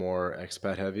like more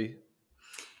expat heavy?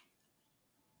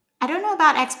 I don't know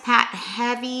about expat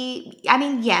heavy. I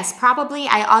mean, yes, probably.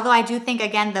 Although I do think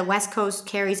again the West Coast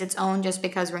carries its own just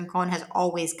because Rincon has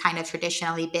always kind of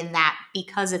traditionally been that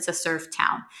because it's a surf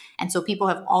town. And so people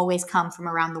have always come from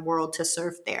around the world to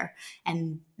surf there.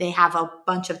 And they have a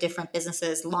bunch of different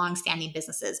businesses, long-standing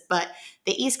businesses. But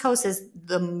the East Coast is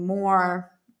the more,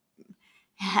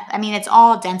 I mean, it's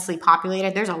all densely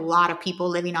populated. There's a lot of people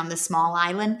living on this small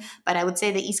island, but I would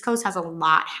say the East Coast has a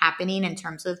lot happening in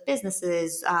terms of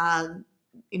businesses,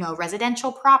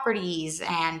 residential properties,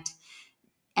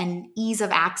 and ease of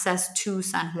access to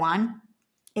San Juan.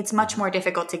 It's much Hmm. more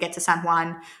difficult to get to San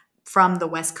Juan from the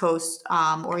West Coast,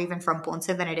 or even from Ponce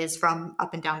than it is from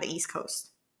up and down the East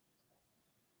Coast.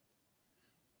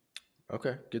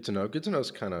 Okay, good to know. Good to know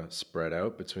it's kind of spread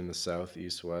out between the south,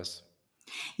 east, west.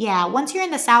 Yeah, once you're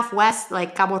in the Southwest,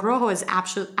 like Cabo Rojo is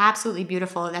absolutely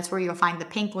beautiful. That's where you'll find the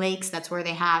pink lakes. That's where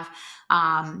they have,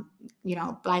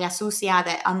 Playa Sucia,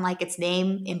 that unlike its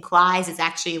name implies, is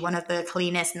actually one of the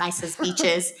cleanest, nicest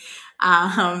beaches.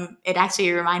 It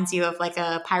actually reminds you of like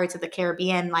a Pirates of the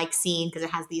Caribbean like scene because it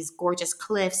has these gorgeous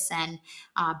cliffs and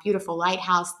beautiful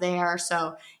lighthouse there.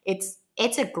 So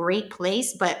it's a great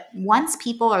place, but once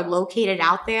people are located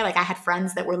out there, like I had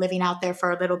friends that were living out there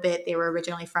for a little bit. They were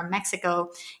originally from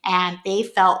Mexico, and they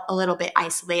felt a little bit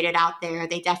isolated out there.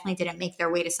 They definitely didn't make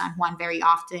their way to San Juan very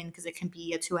often because it can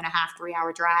be a 2.5, 3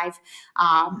 hour drive.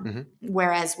 Hmm.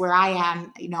 Whereas where I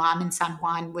am, I'm in San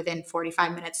Juan within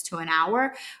 45 minutes to an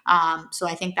hour. So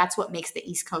I think that's what makes the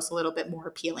East Coast a little bit more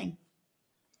appealing.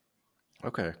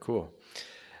 Okay, cool.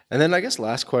 And then I guess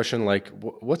last question, like,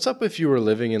 what's up if you were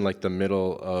living in like the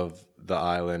middle of the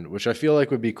island, which I feel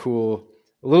like would be cool,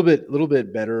 little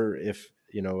bit better if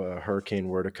a hurricane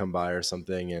were to come by or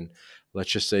something, and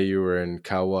let's just say you were in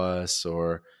Caguas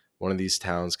or one of these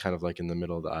towns, kind of like in the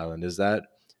middle of the island. Is that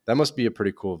must be a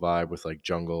pretty cool vibe with like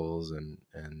jungles and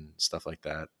stuff like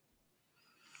that.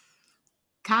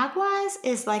 Caguas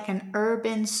is like an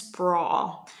urban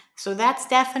sprawl. So that's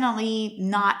definitely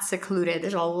not secluded.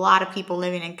 There's a lot of people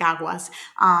living in Caguas.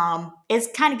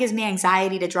 It kind of gives me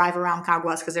anxiety to drive around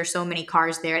Caguas because there's so many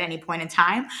cars there at any point in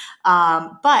time.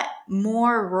 But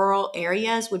more rural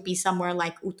areas would be somewhere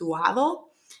like Utuado.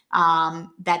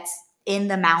 That's in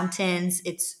the mountains.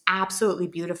 It's absolutely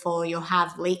beautiful. You'll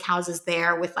have lake houses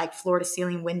there with like floor to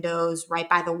ceiling windows right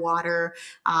by the water.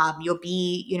 You'll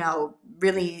be,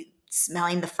 really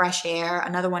smelling the fresh air.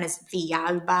 Another one is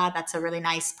Villalba. That's a really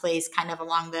nice place, kind of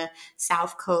along the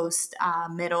south coast,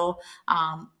 middle,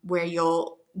 where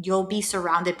you'll be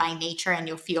surrounded by nature and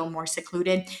you'll feel more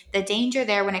secluded. The danger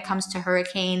there when it comes to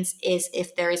hurricanes is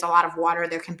if there is a lot of water,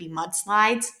 there can be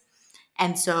mudslides,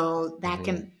 and so that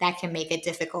Hmm. can make it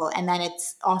difficult. And then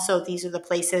it's also, these are the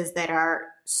places that are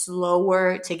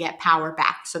slower to get power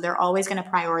back, so they're always going to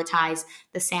prioritize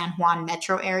the San Juan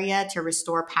metro area to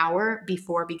restore power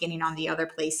before beginning on the other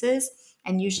places.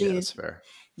 And Yeah, usually, that's fair.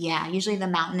 yeah, usually the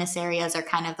mountainous areas are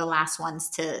kind of the last ones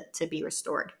to be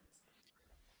restored.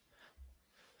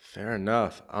 Fair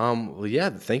enough. Well,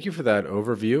 yeah, thank you for that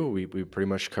overview. We pretty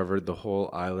much covered the whole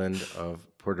island of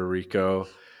Puerto Rico,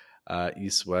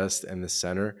 east, west, and the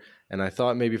center. And I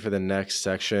thought maybe for the next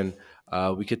section,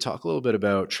 we could talk a little bit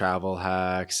about travel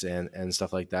hacks and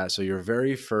stuff like that. So your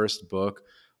very first book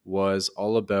was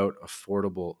all about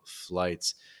affordable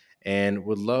flights, and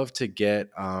would love to get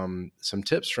some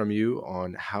tips from you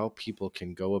on how people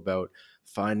can go about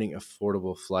finding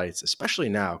affordable flights, especially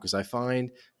now, because I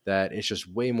find that it's just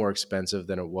way more expensive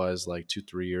than it was like 2,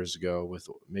 3 years ago with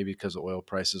maybe because of oil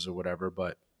prices or whatever.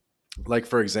 But like,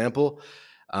 for example,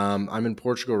 I'm in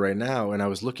Portugal right now, and I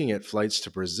was looking at flights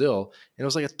to Brazil, and it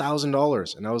was like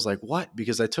 $1,000, and I was like, "What?"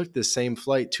 Because I took this same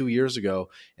flight 2 years ago,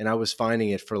 and I was finding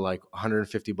it for like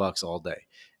 $150 all day,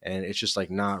 and it's just like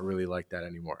not really like that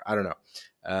anymore. I don't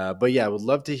know, but yeah, I would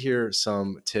love to hear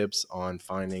some tips on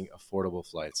finding affordable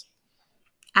flights.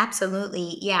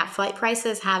 Absolutely. Yeah, flight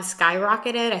prices have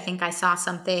skyrocketed. I think I saw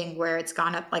something where it's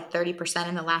gone up like 30%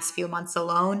 in the last few months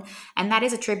alone. And that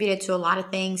is attributed to a lot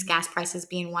of things, gas prices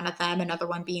being one of them, another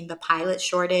one being the pilot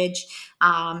shortage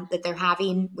that they're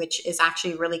having, which is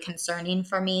actually really concerning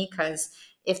for me because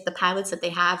if the pilots that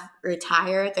they have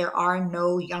retire, there are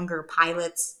no younger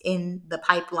pilots in the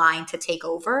pipeline to take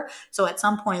over. So at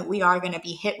some point, we are going to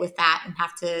be hit with that and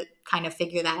have to kind of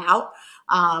figure that out.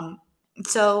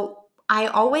 So I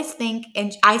always think,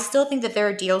 and I still think that there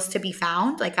are deals to be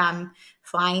found. Like I'm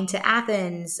flying to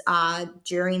Athens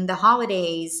during the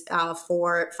holidays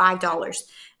for $5.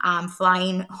 I'm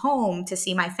flying home to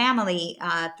see my family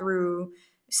through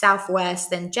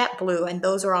Southwest and JetBlue, and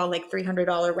those are all like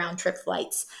 $300 round trip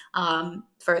flights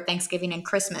for Thanksgiving and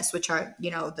Christmas, which are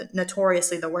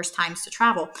notoriously the worst times to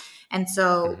travel. And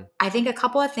so Mhm. I think a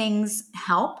couple of things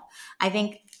help. I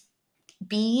think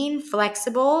being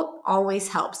flexible always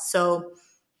helps. So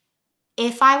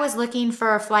if I was looking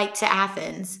for a flight to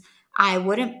Athens, I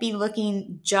wouldn't be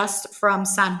looking just from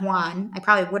San Juan. I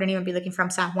probably wouldn't even be looking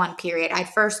from San Juan, period. I'd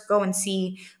first go and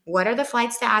see what are the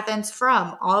flights to Athens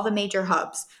from all the major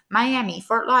hubs: Miami,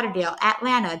 Fort Lauderdale,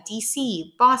 Atlanta,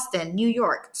 DC, Boston, New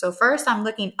York. So, first, I'm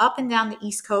looking up and down the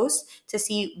East Coast to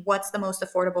see what's the most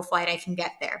affordable flight I can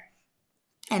get there,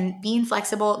 and being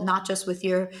flexible, not just with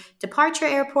your departure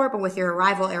airport, but with your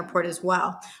arrival airport as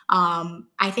well.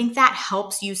 I think that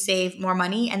helps you save more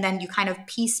money. And then you kind of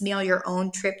piecemeal your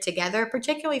own trip together,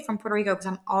 particularly from Puerto Rico, because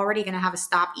I'm already going to have a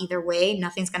stop either way.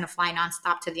 Nothing's going to fly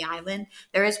nonstop to the island.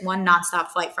 There is one nonstop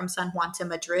flight from San Juan to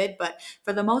Madrid, but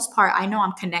for the most part, I know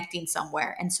I'm connecting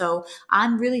somewhere. And so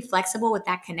I'm really flexible with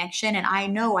that connection. And I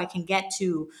know I can get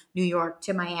to New York,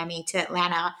 to Miami, to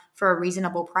Atlanta for a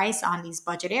reasonable price on these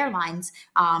budget airlines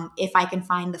if I can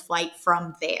find the flight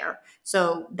from there.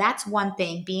 So that's one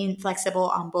thing, being flexible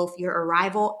on both your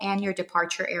arrival and your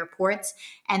departure airports.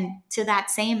 And to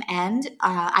that same end,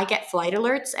 I get flight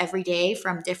alerts every day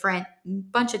from different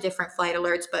bunch of different flight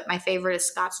alerts, but my favorite is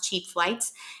Scott's Cheap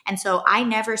Flights. And so I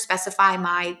never specify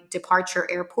my departure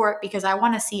airport because I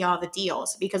want to see all the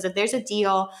deals. Because if there's a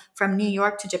deal from New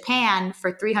York to Japan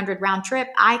for 300 round trip,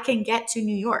 I can get to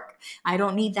New York. I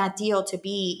don't need that deal to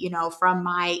be, from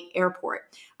my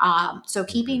airport. So Mhm.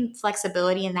 keeping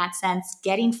flexibility in that sense,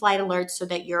 getting flight alerts so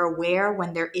that you're aware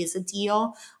when there is a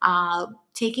deal,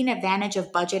 taking advantage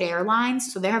of budget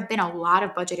airlines. So there have been a lot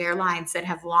of budget airlines that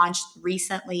have launched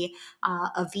recently: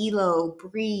 Avilo,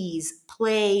 Breeze,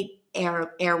 Play.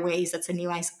 Airways, that's a new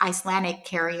Icelandic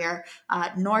carrier,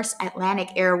 Norse Atlantic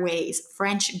Airways,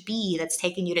 French B, that's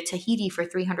taking you to Tahiti for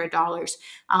 $300.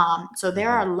 So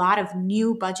there are Mhm. a lot of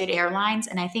new budget airlines,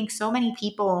 and I think so many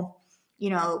people,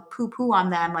 poo poo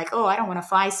on them, like, oh, I don't want to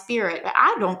fly Spirit.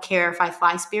 I don't care if I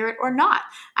fly Spirit or not.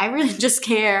 I really just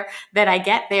care that I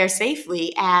get there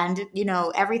safely, and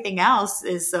everything else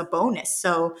is a bonus.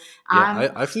 So Yeah,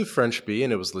 I'm I flew French B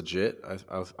and it was legit.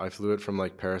 I flew it from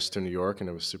like Paris to New York and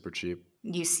it was super cheap.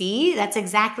 You see, that's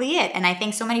exactly it. And I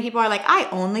think so many people are like, I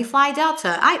only fly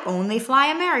Delta. I only fly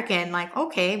American. Like,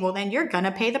 okay, well, then you're going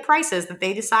to pay the prices that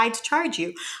they decide to charge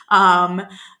you. Um,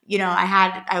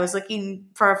 I was looking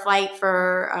for a flight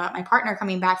for my partner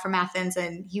coming back from Athens,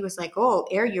 and he was like, oh,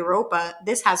 Air Europa,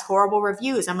 this has horrible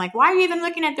reviews. I'm like, why are you even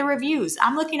looking at the reviews?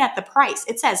 I'm looking at the price.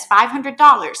 It says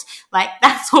 $500. Like,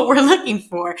 that's what we're looking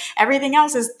for. Everything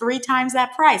else is three times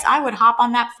that price. I would hop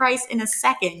on that price in a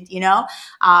second.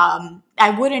 I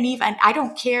wouldn't even, I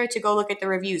don't care to go look at the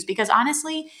reviews because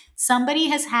honestly, somebody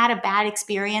has had a bad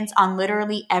experience on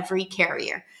literally every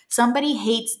carrier. Somebody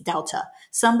hates Delta.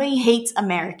 Somebody hates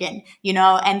American,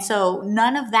 and so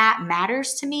none of that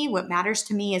matters to me. What matters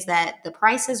to me is that the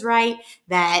price is right,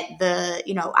 that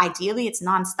ideally it's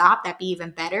nonstop. That'd be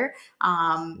even better.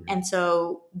 And Mhm.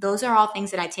 so those are all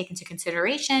things that I take into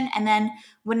consideration. And then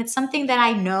when it's something that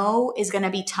I know is going to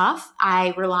be tough,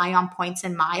 I rely on points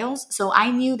and miles. So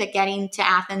I knew that getting to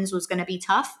Athens was going to be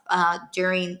tough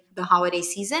during the holiday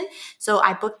season. So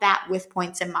I booked that with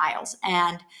points and miles.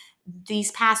 And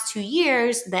these past 2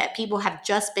 years that people have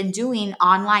just been doing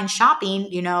online shopping,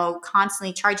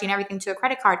 constantly charging everything to a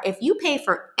credit card. If you pay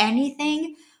for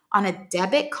anything on a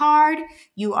debit card,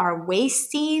 you are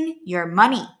wasting your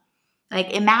money.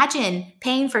 Like, imagine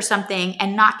paying for something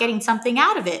and not getting something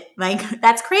out of it. Like,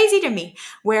 that's crazy to me.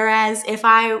 Whereas if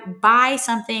I buy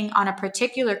something on a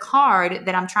particular card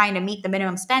that I'm trying to meet the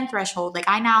minimum spend threshold, like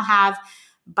I now have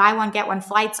buy one, get one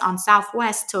flights on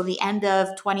Southwest till the end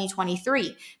of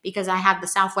 2023 because I have the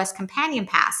Southwest Companion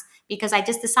Pass. Because I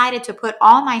just decided to put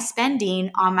all my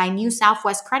spending on my new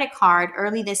Southwest credit card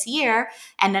early this year.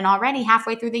 And then already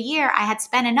halfway through the year, I had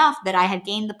spent enough that I had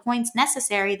gained the points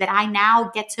necessary that I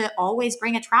now get to always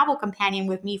bring a travel companion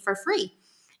with me for free.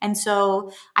 And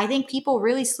so I think people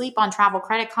really sleep on travel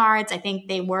credit cards. I think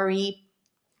they worry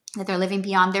that they're living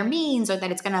beyond their means or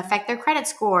that it's going to affect their credit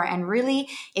score. And really,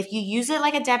 if you use it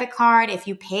like a debit card, if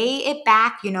you pay it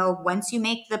back, once you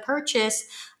make the purchase,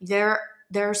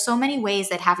 there are so many ways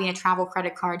that having a travel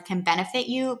credit card can benefit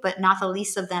you, but not the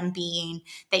least of them being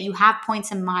that you have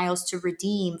points and miles to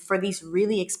redeem for these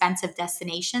really expensive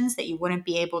destinations that you wouldn't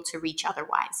be able to reach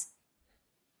otherwise.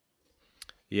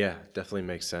 Yeah, definitely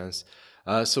makes sense.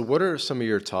 So what are some of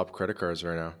your top credit cards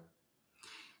right now?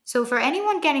 So, for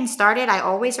anyone getting started, I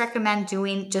always recommend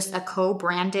doing just a co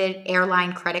branded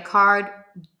airline credit card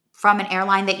from an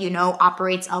airline that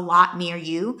operates a lot near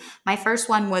you. My first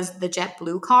one was the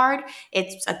JetBlue card.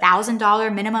 It's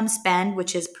 $1,000 minimum spend,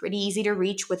 which is pretty easy to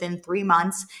reach within 3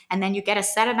 months. And then you get a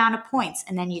set amount of points.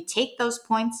 And then you take those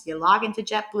points, you log into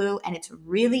JetBlue, and it's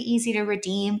really easy to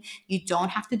redeem. You don't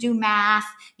have to do math.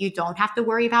 You don't have to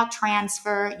worry about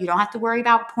transfer. You don't have to worry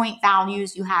about point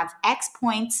values. You have X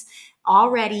points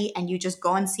already, and you just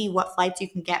go and see what flights you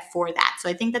can get for that. So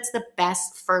I think that's the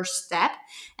best first step.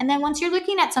 And then once you're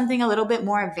looking at something a little bit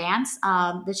more advanced,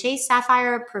 the Chase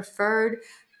Sapphire Preferred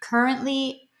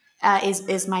currently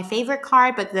is my favorite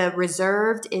card, but the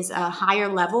Reserved is a higher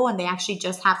level, and they actually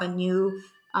just have a new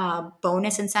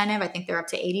bonus incentive. I think they're up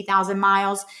to 80,000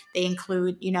 miles. They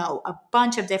include, a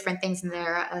bunch of different things in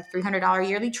there: a $300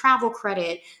 yearly travel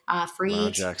credit, free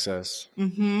Lounge access.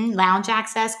 lounge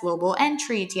access, global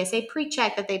entry, TSA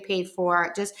pre-check that they paid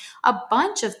for, just a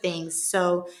bunch of things.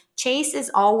 So Chase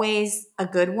is always a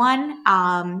good one.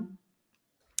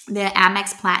 The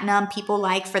Amex Platinum people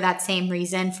like for that same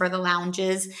reason for the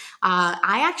lounges.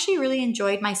 I actually really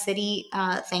enjoyed my city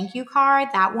thank you card.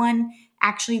 That one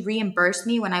actually reimbursed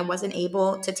me when I wasn't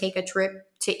able to take a trip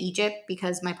to Egypt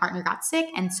because my partner got sick.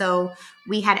 And so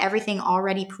we had everything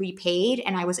already prepaid,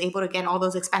 and I was able to get all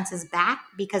those expenses back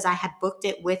because I had booked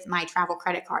it with my travel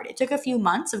credit card. It took a few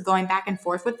months of going back and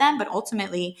forth with them, but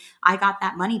ultimately I got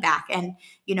that money back. And,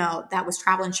 that was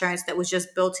travel insurance that was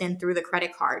just built in through the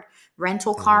credit card.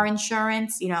 Rental car Mhm.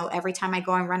 insurance, every time I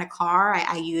go and rent a car,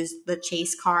 I use the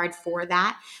Chase card for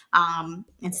that,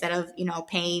 instead of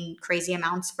paying crazy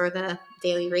amounts for the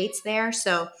daily rates there.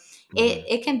 So it, Mhm.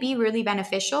 it can be really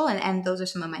beneficial, and those are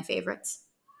some of my favorites.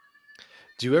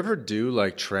 Do you ever do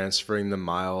like transferring the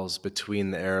miles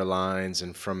between the airlines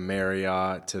and from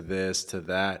Marriott to this to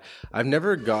that? I've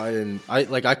never gotten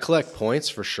I collect points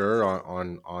for sure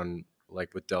on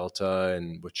like with Delta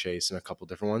and with Chase and a couple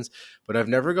different ones, but I've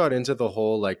never got into the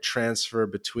whole like transfer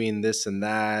between this and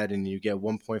that and you get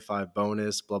 1.5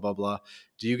 bonus, blah blah blah.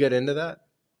 Do you get into that?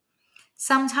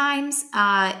 Sometimes,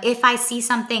 if I see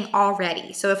something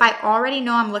already, so if I already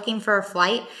know I'm looking for a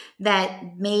flight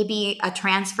that maybe a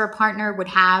transfer partner would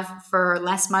have for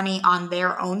less money on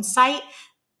their own site,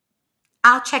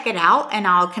 I'll check it out and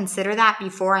I'll consider that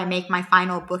before I make my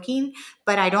final booking,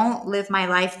 but I don't live my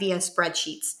life via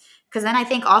spreadsheets. Because then I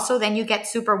think also then you get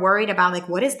super worried about like,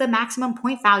 what is the maximum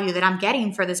point value that I'm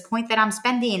getting for this point that I'm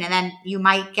spending? And then you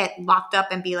might get locked up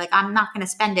and be like, I'm not going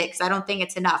to spend it because I don't think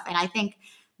it's enough. And I think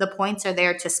the points are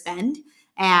there to spend,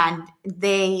 and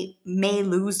they may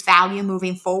lose value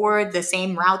moving forward. The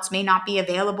same routes may not be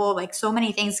available. Like, so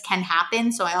many things can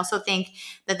happen. So I also think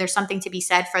that there's something to be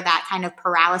said for that kind of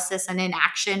paralysis and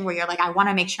inaction where you're like, I want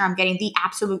to make sure I'm getting the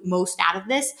absolute most out of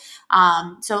this.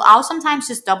 So I'll sometimes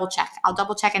just double check. I'll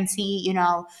double check and see,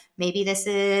 maybe this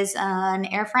is an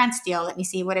Air France deal. Let me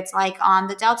see what it's like on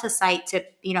the Delta site to,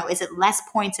 is it less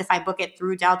points if I book it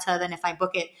through Delta than if I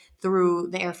book it through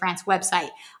the Air France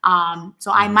website?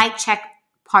 So I Mhm. might check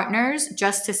partners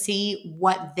just to see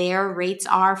what their rates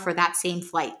are for that same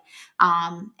flight.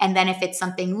 And then if it's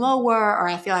something lower, or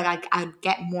I feel like I'd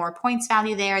get more points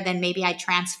value there, then maybe I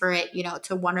transfer it,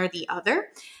 to one or the other.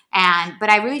 But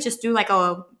I really just do like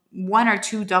a one or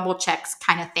two double checks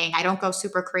kind of thing. I don't go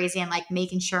super crazy and like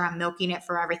making sure I'm milking it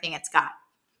for everything it's got.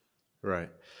 Right.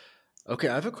 Okay,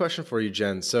 I have a question for you,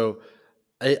 Jen. So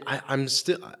I'm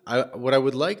still what I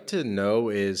would like to know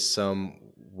is some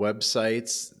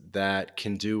websites that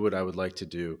can do what I would like to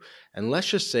do. And let's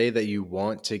just say that you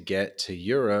want to get to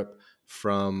Europe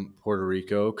from Puerto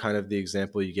Rico, kind of the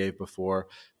example you gave before,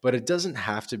 but it doesn't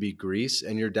have to be Greece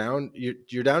and you're down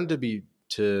to be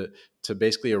to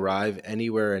basically arrive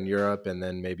anywhere in Europe and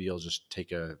then maybe you'll just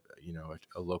take a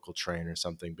a local train or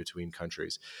something between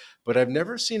countries. But I've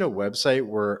never seen a website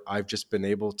where I've just been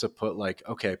able to put like,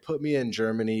 okay, put me in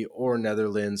Germany or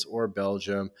Netherlands or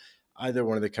Belgium. Either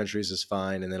one of the countries is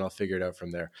fine, and then I'll figure it out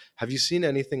from there. Have you seen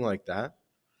anything like that?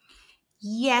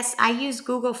 Yes, I use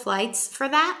Google Flights for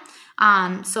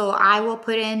that. So I will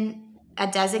put in a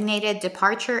designated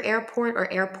departure airport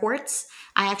or airports.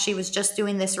 I actually was just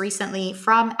doing this recently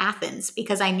from Athens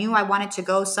because I knew I wanted to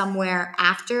go somewhere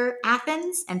after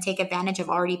Athens and take advantage of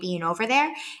already being over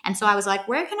there. And so I was like,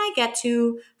 where can I get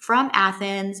to from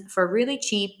Athens for really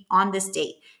cheap on this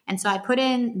date? And so I put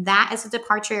in that as a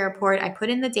departure airport. I put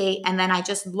in the date and then I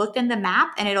just looked in the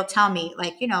map and it'll tell me,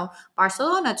 like,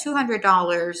 Barcelona,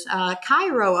 $200,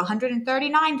 Cairo,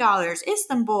 $139,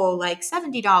 Istanbul, like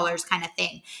 $70 kind of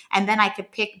thing. And then I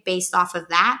could pick based off of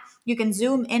that. You can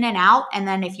zoom in and out. And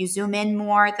then if you zoom in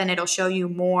more, then it'll show you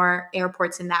more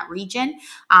airports in that region.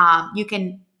 You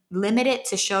can limit it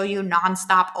to show you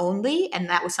nonstop only. And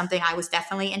that was something I was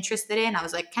definitely interested in. I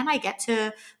was like, can I get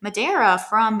to Madeira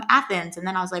from Athens? And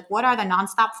then I was like, what are the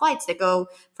nonstop flights that go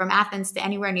from Athens to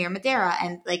anywhere near Madeira?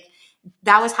 And like,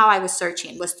 that was how I was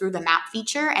searching, was through the map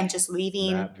feature and just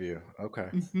leaving. Map view. Okay.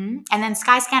 And then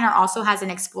Skyscanner also has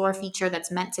an explore feature that's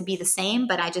meant to be the same,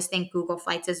 but I just think Google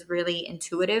Flights is really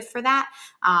intuitive for that.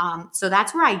 So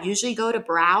that's where I usually go to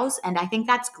browse. And I think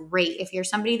that's great. If you're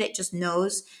somebody that just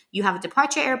knows you have a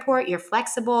departure airport, you're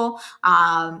flexible,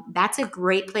 that's a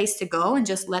great place to go and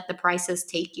just let the prices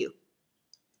take you.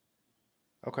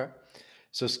 Okay.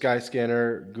 So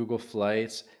Skyscanner, Google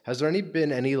Flights. Has there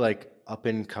been any like up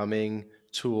and coming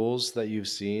tools that you've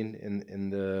seen in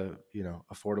the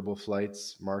affordable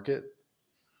flights market?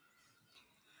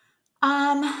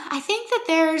 I think that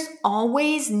there's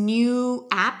always new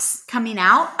apps coming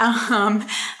out,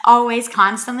 always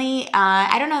constantly.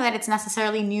 I don't know that it's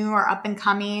necessarily new or up and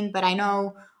coming, but I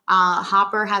know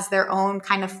Hopper has their own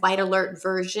kind of flight alert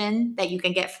version that you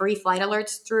can get free flight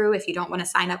alerts through if you don't want to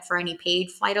sign up for any paid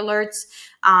flight alerts.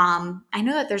 I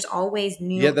know that there's always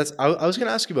Yeah, new. I was going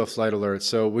to ask you about flight alerts.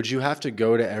 So would you have to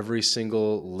go to every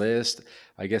single list?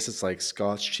 I guess it's like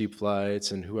Scotch Cheap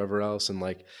Flights and whoever else, and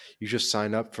like you just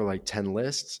sign up for like 10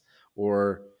 lists?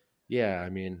 Or, yeah, I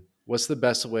mean, what's the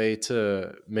best way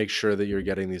to make sure that you're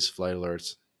getting these flight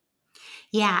alerts?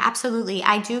 Yeah, absolutely.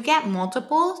 I do get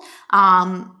multiple.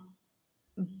 Um,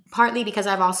 Partly because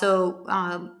I've also,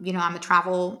 I'm a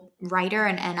travel writer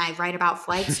and I write about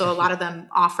flights. So a lot of them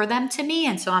offer them to me.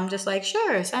 And so I'm just like,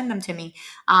 sure, send them to me.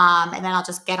 And then I'll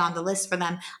just get on the list for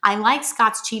them. I like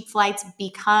Scott's Cheap Flights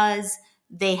because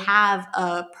they have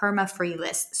a perma free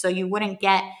list. So you wouldn't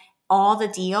get all the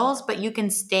deals, but you can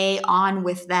stay on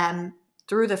with them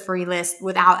through the free list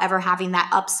without ever having that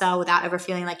upsell, without ever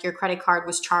feeling like your credit card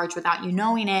was charged without you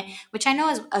knowing it, which I know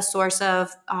is a source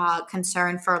of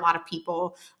concern for a lot of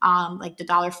people. Like the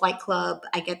Dollar Flight Club,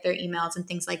 I get their emails and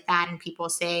things like that, and people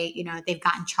say, they've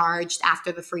gotten charged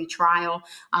after the free trial.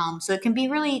 So it can be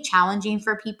really challenging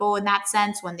for people in that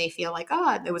sense when they feel like,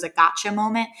 oh, there was a gotcha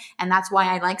moment. And that's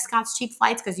why I like Scott's Cheap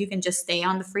Flights, because you can just stay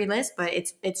on the free list, but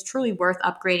it's truly worth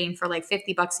upgrading for like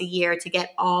 $50 a year to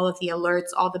get all of the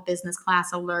alerts, all the business class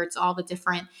alerts, all the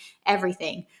different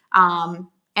everything.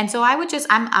 And so I would just,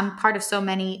 I'm part of so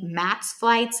many Matt's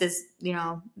flights is,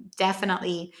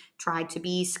 definitely tried to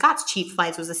be Scott's Cheap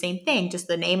Flights was the same thing, just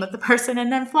the name of the person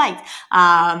and then flight.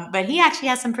 But he actually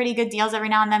has some pretty good deals every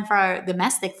now and then for our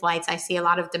domestic flights. I see a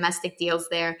lot of domestic deals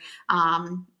there.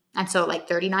 And so like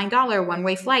 $39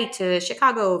 one-way flight to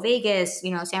Chicago, Vegas,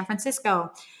 San Francisco.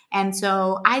 And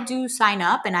so I do sign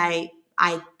up and I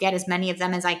get as many of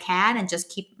them as I can and just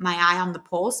keep my eye on the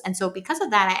pulse. And so because of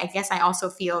that, I guess I also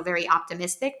feel very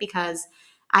optimistic because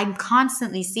I'm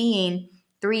constantly seeing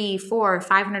three, four,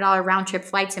 $500 round trip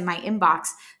flights in my inbox.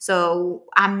 So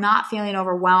I'm not feeling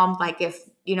overwhelmed. Like if,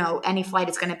 any flight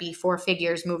is going to be four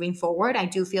figures moving forward, I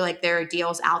do feel like there are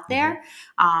deals out Hmm. there.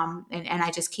 And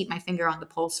I just keep my finger on the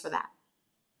pulse for that.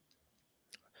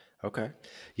 Okay.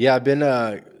 Yeah, I've been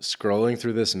scrolling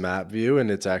through this map view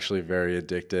and it's actually very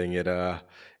addicting.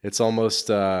 It's almost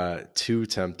too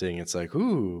tempting. It's like,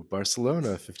 ooh,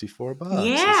 Barcelona, $54.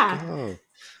 Let's Yeah. go.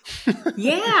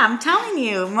 Yeah, I'm telling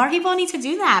you, more people need to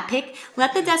do that.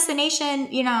 Let the destination,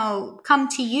 come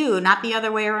to you, not the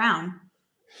other way around.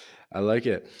 I like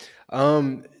it.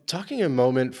 Talking a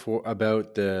moment for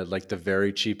about the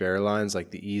very cheap airlines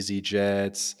like the Easy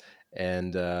Jets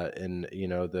and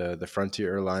the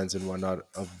Frontier Airlines and whatnot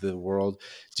of the world.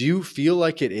 Do you feel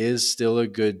like it is still a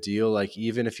good deal? Like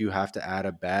even if you have to add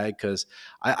a bag, because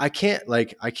I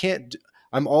can't.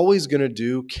 I'm always going to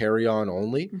do carry on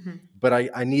only, Mhm. but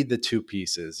I need the two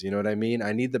pieces. You know what I mean?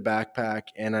 I need the backpack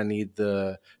and I need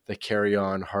the carry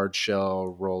on hard shell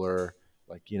roller,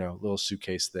 like, little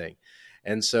suitcase thing.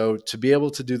 And so to be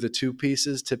able to do the two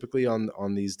pieces, typically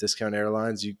on these discount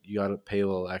airlines, you got to pay a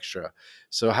little extra.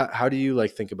 So how do you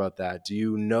like think about that? Do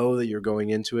you know that you're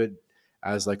going into it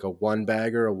as like a one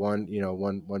bagger, a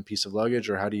one piece of luggage,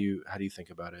 or how do you think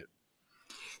about it?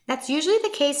 That's usually the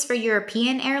case for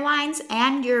European airlines,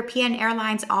 and European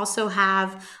airlines also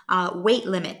have weight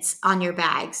limits on your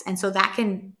bags. And so that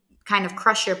can kind of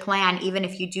crush your plan, even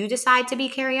if you do decide to be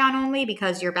carry on only,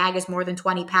 because your bag is more than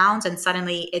 20 pounds and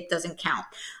suddenly it doesn't count.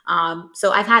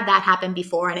 So I've had that happen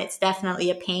before, and it's definitely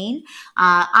a pain.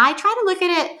 I try to look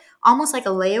at it almost like a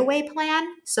layaway plan.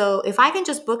 So if I can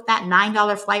just book that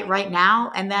 $9 flight right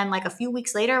now, and then like a few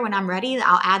weeks later when I'm ready,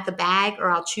 I'll add the bag,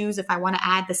 or I'll choose if I want to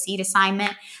add the seat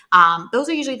assignment. Those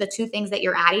are usually the two things that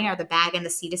you're adding, are the bag and the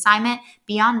seat assignment.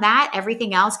 Beyond that,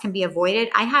 everything else can be avoided.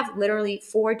 I have literally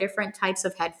four different types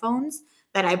of headphones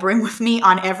that I bring with me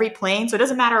on every plane. So it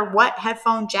doesn't matter what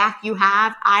headphone jack you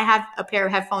have. I have a pair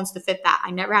of headphones to fit that.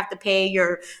 I never have to pay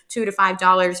your $2 to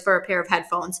 $5 for a pair of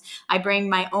headphones. I bring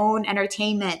my own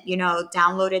entertainment,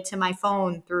 downloaded to my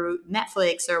phone through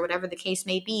Netflix or whatever the case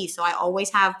may be. So I always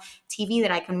have TV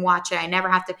that I can watch, and I never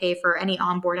have to pay for any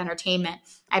onboard entertainment.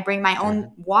 I bring my own Hmm.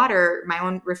 water, my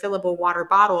own refillable water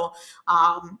bottle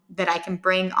that I can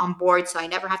bring on board, so I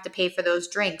never have to pay for those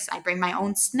drinks. I bring my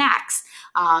own snacks.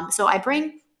 So I bring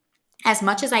as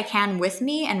much as I can with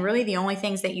me. And really, the only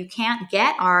things that you can't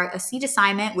get are a seat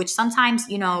assignment, which sometimes,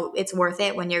 it's worth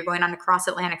it when you're going on a cross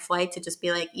Atlantic flight to just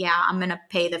be like, yeah, I'm going to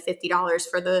pay the $50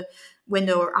 for the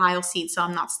window or aisle seat so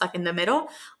I'm not stuck in the middle.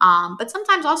 But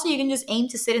sometimes also you can just aim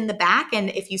to sit in the back. And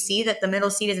if you see that the middle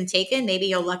seat isn't taken, maybe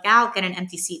you'll luck out, get an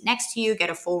empty seat next to you, get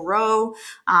a full row.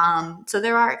 So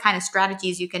there are kind of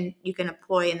strategies you can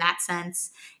employ in that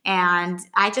sense. And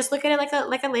I just look at it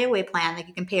like a layaway plan. Like,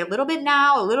 you can pay a little bit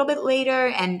now, a little bit later,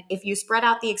 and if you spread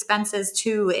out the expenses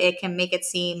too, it can make it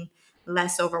seem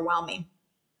less overwhelming.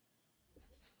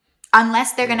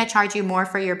 Unless they're going Yeah. to charge you more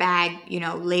for your bag,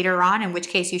 later on, in which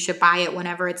case you should buy it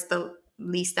whenever it's the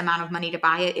least amount of money to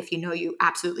buy it, if you know you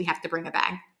absolutely have to bring a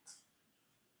bag.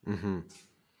 Hmm.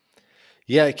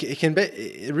 Yeah, it can be.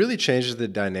 It really changes the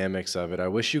dynamics of it. I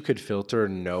wish you could filter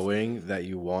knowing that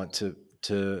you want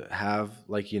to have,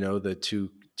 like, the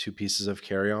two pieces of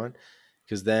carry on,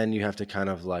 because then you have to kind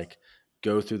of like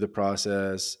go through the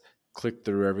process, click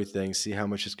through everything, see how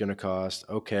much it's going to cost.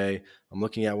 Okay, I'm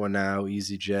looking at one now,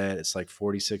 EasyJet. It's like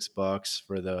 $46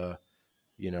 for the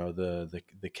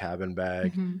cabin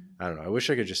bag. Mhm. I don't know. I wish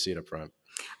I could just see it up front.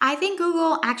 I think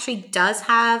Google actually does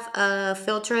have a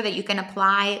filter that you can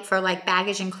apply for like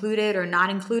baggage included or not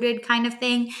included kind of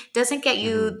thing. Doesn't get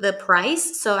you Hmm. the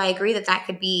price. So I agree that that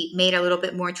could be made a little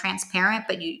bit more transparent,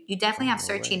 but you definitely Oh, have no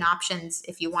searching way. options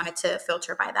if you wanted to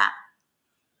filter by that.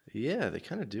 Yeah, they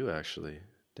kind of do actually.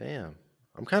 Damn.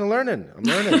 I'm kind of learning. I'm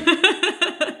learning.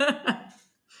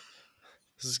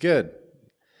 This is good.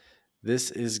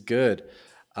 This is good.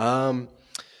 Um,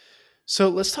 so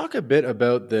let's talk a bit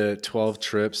about the 12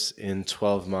 trips in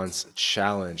 12 months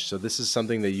challenge. So this is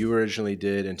something that you originally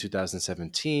did in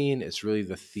 2017. It's really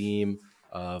the theme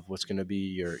of what's going to be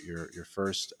your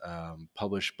first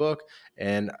published book.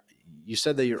 And you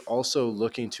said that you're also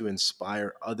looking to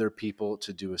inspire other people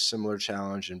to do a similar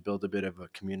challenge and build a bit of a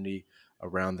community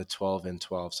around the 12 and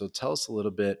 12. So tell us a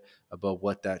little bit about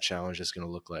what that challenge is going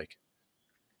to look like.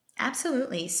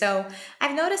 Absolutely. So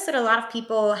I've noticed that a lot of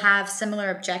people have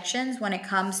similar objections when it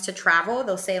comes to travel.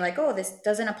 They'll say, like, oh, this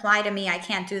doesn't apply to me. I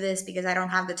can't do this because I don't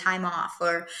have the time off,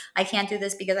 or I can't do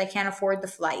this because I can't afford the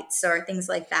flights, or things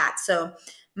like that. So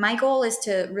my goal is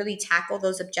to really tackle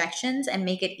those objections and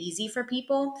make it easy for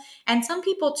people. And some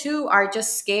people, too, are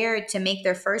just scared to make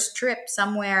their first trip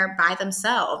somewhere by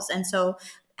themselves. And so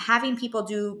having people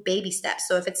do baby steps.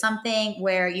 So if it's something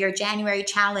where your January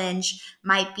challenge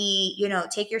might be,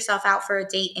 take yourself out for a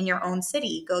date in your own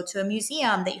city, go to a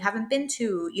museum that you haven't been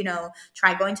to,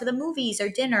 try going to the movies or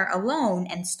dinner alone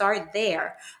and start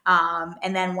there.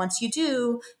 And then once you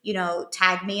do,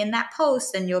 tag me in that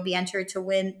post and you'll be entered to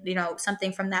win,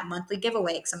 something from that monthly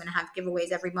giveaway. Because I'm going to have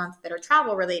giveaways every month that are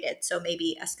travel related. So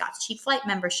maybe a Scott's Cheap Flight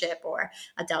membership or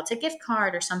a Delta gift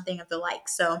card or something of the like.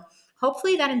 So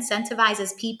hopefully that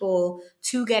incentivizes people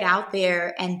to get out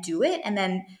there and do it, and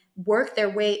then work their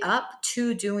way up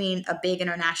to doing a big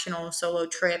international solo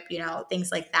trip,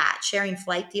 things like that, sharing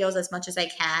flight deals as much as I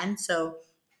can. So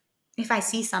if I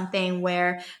see something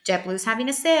where JetBlue's having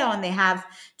a sale and they have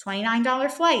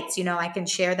 $29 flights, I can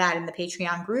share that in the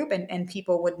Patreon group, and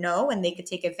people would know and they could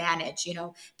take advantage,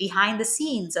 behind the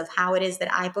scenes of how it is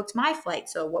that I booked my flight.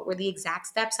 So, what were the exact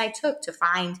steps I took to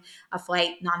find a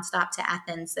flight nonstop to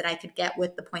Athens that I could get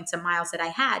with the points and miles that I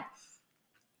had?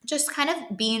 Just kind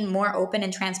of being more open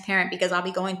and transparent, because I'll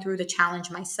be going through the challenge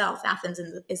myself. Athens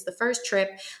is the first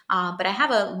trip, but I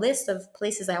have a list of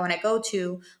places I want to go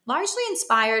to, largely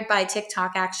inspired by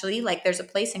TikTok, actually. Like there's a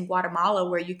place in Guatemala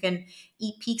where you can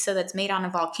eat pizza that's made on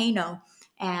a volcano.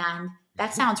 And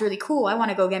that sounds really cool. I want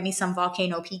to go get me some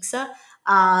volcano pizza.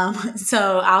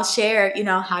 So I'll share,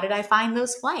 how did I find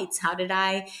those flights? How did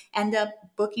I end up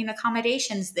booking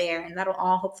accommodations there? And that'll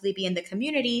all hopefully be in the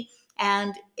community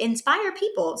and inspire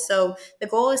people. So the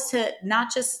goal is to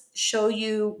not just show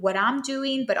you what I'm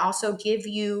doing, but also give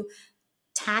you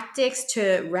tactics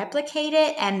to replicate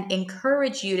it and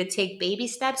encourage you to take baby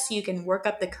steps so you can work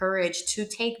up the courage to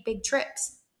take big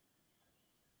trips.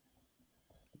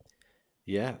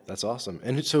 Yeah, that's awesome.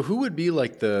 And so who would be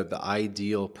like the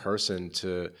ideal person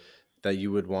to that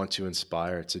you would want to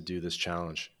inspire to do this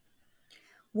challenge?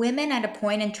 Women at a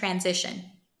point in transition.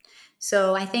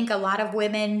 So I think a lot of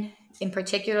women in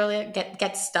particular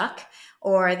get stuck,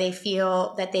 or they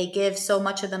feel that they give so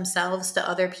much of themselves to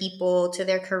other people, to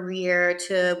their career,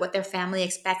 to what their family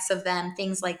expects of them,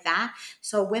 things like that.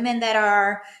 So women that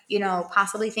are,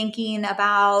 possibly thinking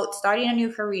about starting a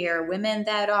new career, women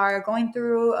that are going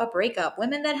through a breakup,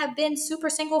 women that have been super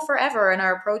single forever and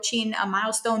are approaching a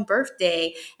milestone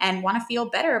birthday and want to feel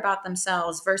better about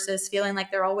themselves versus feeling like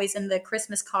they're always in the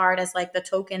Christmas card as like the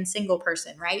token single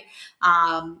person, right?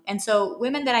 And so,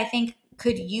 women that I think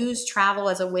could use travel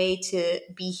as a way to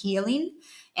be healing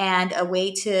and a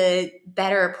way to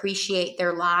better appreciate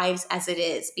their lives as it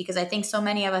is. Because I think so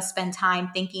many of us spend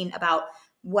time thinking about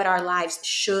what our lives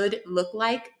should look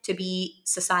like to be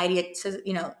society,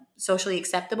 socially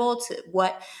acceptable, to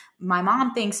what my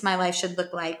mom thinks my life should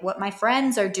look like, what my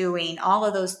friends are doing, all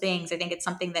of those things. I think it's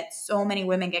something that so many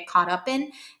women get caught up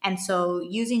in. And so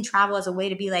using travel as a way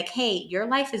to be like, hey, your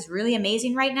life is really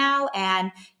amazing right now.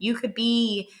 And you could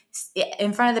be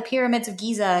in front of the pyramids of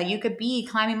Giza. You could be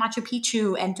climbing Machu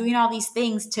Picchu and doing all these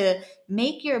things to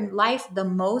make your life the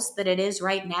most that it is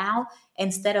right now,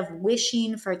 instead of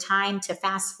wishing for time to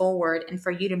fast forward and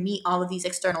for you to meet all of these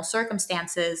external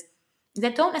circumstances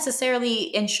that don't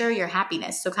necessarily ensure your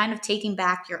happiness. So, kind of taking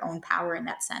back your own power in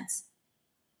that sense.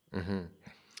 Hmm.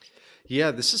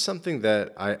 Yeah, this is something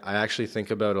that I actually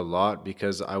think about a lot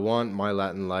because I want my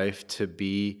Latin life to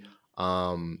be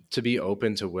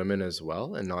open to women as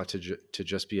well and not to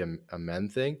just be a men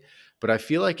thing. But I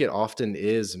feel like it often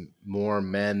is more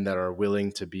men that are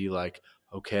willing to be like,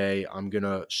 okay, I'm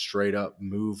gonna straight up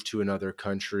move to another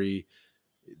country.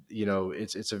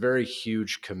 It's a very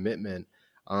huge commitment.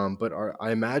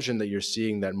 I imagine that you're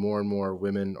seeing that more and more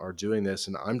women are doing this,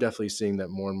 and I'm definitely seeing that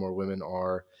more and more women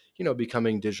are,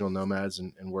 becoming digital nomads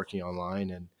and working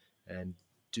online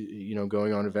and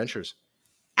going on adventures.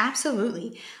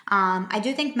 Absolutely. I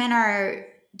do think men are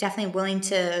definitely willing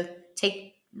to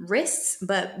take risks,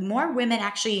 but more women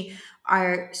actually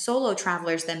are solo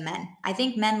travelers than men. I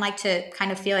think men like to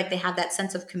kind of feel like they have that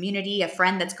sense of community, a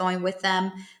friend that's going with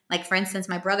them. Like, for instance,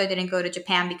 my brother didn't go to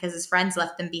Japan because his friends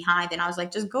left him behind. And I was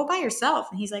like, just go by yourself.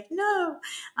 And he's like, no.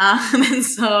 And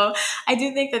so I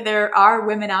do think that there are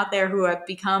women out there who have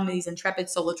become these intrepid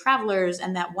solo travelers,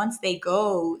 and that once they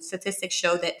go, statistics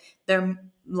show that they're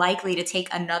likely to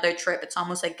take another trip. It's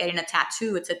almost like getting a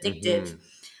tattoo. It's addictive. Hmm.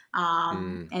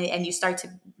 Mm. And you start to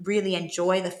really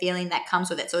enjoy the feeling that comes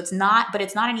with it. So it's not, but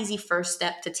it's not an easy first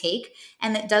step to take.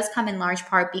 And it does come in large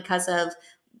part because of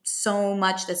so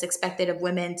much that's expected of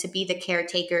women to be the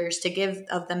caretakers, to give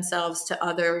of themselves to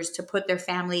others, to put their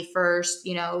family first,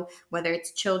 whether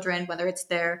it's children, whether it's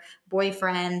their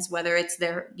boyfriends, whether it's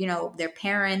their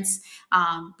parents,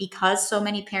 because so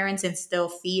many parents instill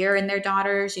fear in their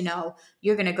daughters.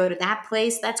 You're going to go to that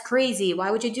place, that's crazy,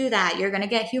 why would you do that, you're going to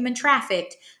get human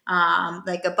trafficked,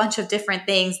 like a bunch of different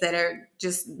things that are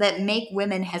just that make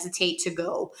women hesitate to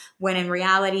go, when in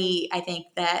reality I think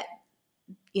that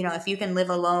if you can live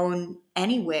alone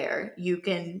anywhere, you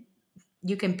can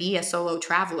be a solo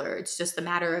traveler. It's just a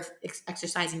matter of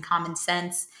exercising common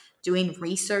sense, doing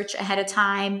research ahead of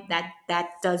time. That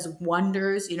does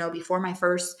wonders. Before my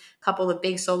first couple of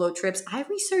big solo trips, I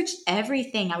researched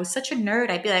everything. I was such a nerd.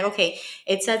 I'd be like, okay,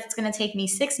 it says it's going to take me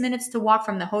 6 minutes to walk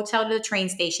from the hotel to the train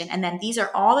station. And then these are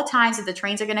all the times that the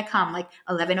trains are going to come, like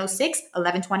 11:06,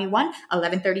 11:21,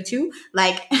 11:32.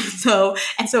 Like, so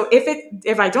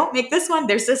if I don't make this one,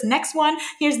 there's this next one.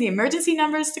 Here's the emergency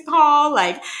numbers to call.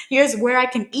 Like, here's where I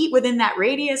can eat within that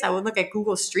radius. I would look at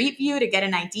Google Street View to get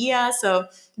an idea. So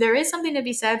there is something to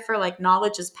be said for like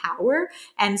knowledge is power.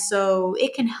 And so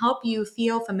it can help you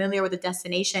feel familiar with a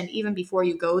destination even before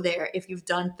you go there if you've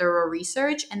done thorough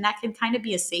research. And that can kind of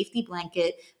be a safety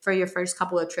blanket for your first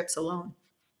couple of trips alone.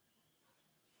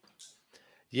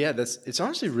 Yeah, it's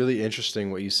honestly really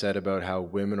interesting what you said about how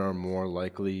women are more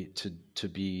likely to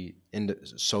be into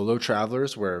solo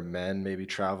travelers, where men maybe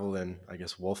travel in, I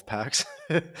guess, wolf packs.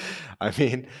 I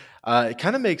mean, it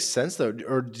kind of makes sense though.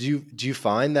 Or do you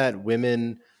find that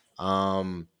women,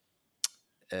 um,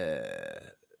 uh,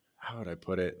 how would I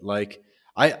put it? Like,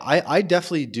 I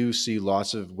definitely do see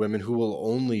lots of women who will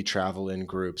only travel in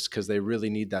groups because they really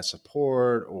need that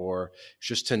support, or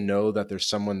just to know that there's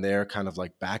someone there kind of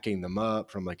like backing them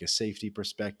up from like a safety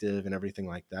perspective and everything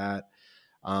like that.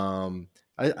 Um,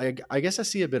 I guess I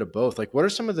see a bit of both. Like, what are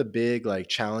some of the big like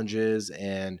challenges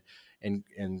and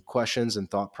questions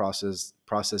and thought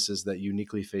processes that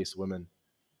uniquely face women?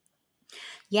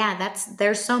 Yeah,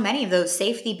 there's so many of those,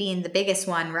 safety being the biggest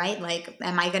one, right? Like,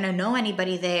 am I going to know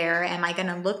anybody there? Am I going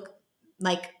to look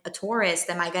like a tourist?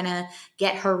 Am I going to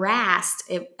get harassed?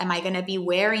 Am I going to be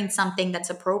wearing something that's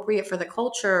appropriate for the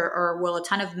culture? Or will a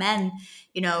ton of men,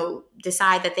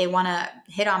 decide that they want to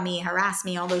hit on me, harass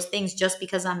me, all those things just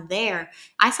because I'm there?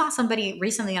 I saw somebody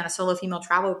recently on a solo female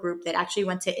travel group that actually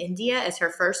went to India as her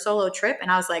first solo trip.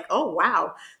 And I was like, oh,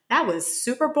 wow, that was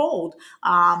super bold.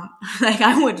 Like,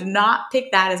 I would not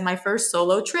pick that as my first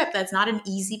solo trip. That's not an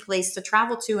easy place to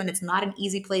travel to, and it's not an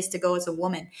easy place to go as a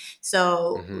woman.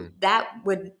 So Hmm. that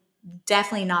would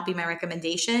definitely not be my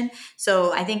recommendation.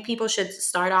 So I think people should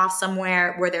start off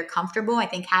somewhere where they're comfortable. I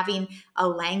think having a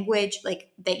language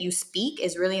like that you speak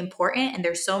is really important. And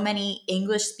there's so many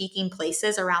English speaking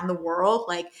places around the world.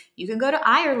 Like, you can go to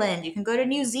Ireland, you can go to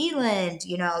New Zealand,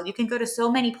 you can go to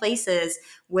so many places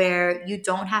where you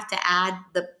don't have to add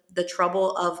the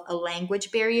trouble of a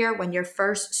language barrier when you're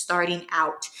first starting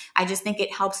out. I just think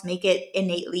it helps make it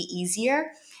innately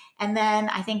easier. And then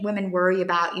I think women worry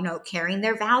about, carrying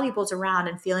their valuables around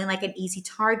and feeling like an easy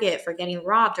target for getting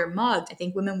robbed or mugged. I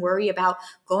think women worry about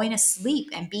going to sleep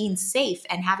and being safe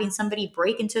and having somebody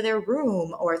break into their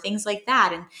room or things like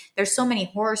that. And there's so many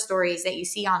horror stories that you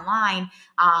see online.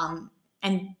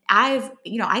 And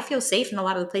I feel safe in a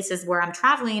lot of the places where I'm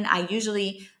traveling. I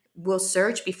usually will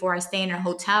search before I stay in a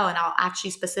hotel, and I'll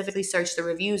actually specifically search the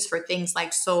reviews for things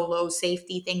like solo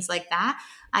safety, things like that.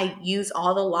 I use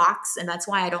all the locks, and that's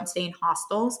why I don't stay in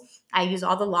hostels. I use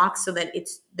all the locks so that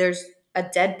there's a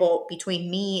deadbolt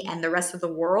between me and the rest of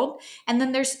the world. And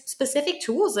then there's specific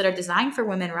tools that are designed for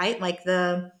women, right? Like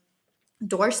the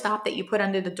doorstop that you put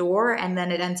under the door, and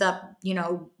then it ends up,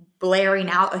 blaring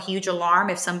out a huge alarm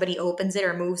if somebody opens it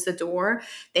or moves the door.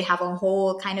 They have a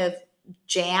whole kind of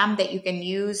jam that you can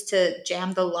use to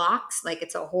jam the locks. Like,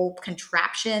 it's a whole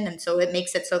contraption. And so it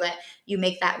makes it so that you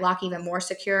make that lock even more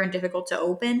secure and difficult to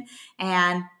open.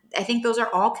 And I think those are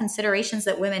all considerations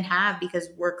that women have because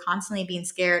we're constantly being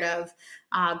scared of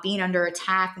being under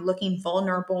attack, looking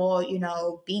vulnerable,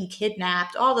 being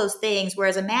kidnapped, all those things.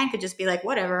 Whereas a man could just be like,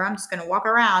 whatever, I'm just going to walk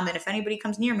around. And if anybody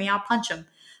comes near me, I'll punch them.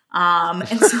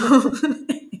 And so,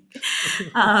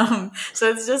 so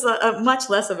it's just a much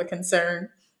less of a concern.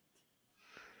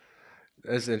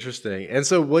 That's interesting. And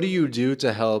so, what do you do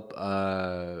to help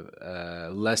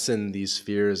lessen these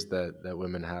fears that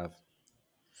women have?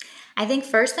 I think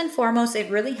first and foremost,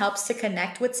 it really helps to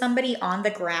connect with somebody on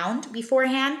the ground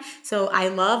beforehand. So I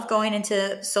love going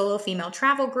into solo female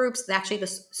travel groups. Actually, the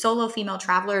Solo Female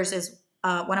Travelers is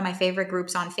one of my favorite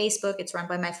groups on Facebook. It's run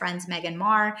by my friends Megan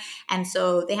Marr, and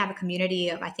so they have a community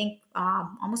of, I think,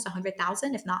 almost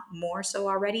 100,000, if not more, so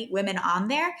already women on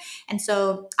there. And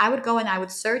so I would go and I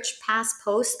would search past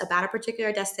posts about a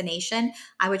particular destination.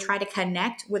 I would try to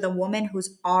connect with a woman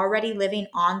who's already living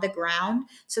on the ground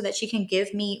so that she can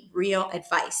give me real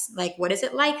advice. Like, what is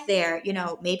it like there?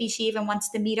 Maybe she even wants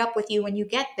to meet up with you when you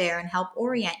get there and help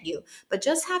orient you. But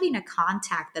just having a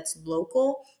contact that's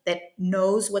local, that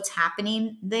knows what's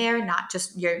happening there, not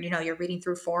just you're reading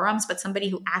through forums, but somebody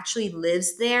who actually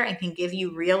lives there and can give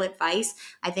you real advice,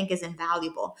 I think is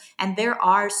invaluable. And there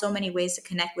are so many ways to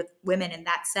connect with women in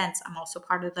that sense. I'm also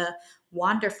part of the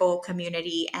wonderful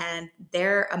community, and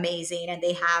they're amazing, and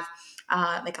they have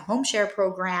like a home share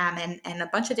program, and a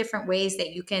bunch of different ways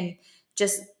that you can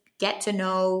just get to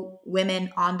know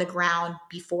women on the ground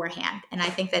beforehand. And I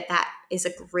think that that is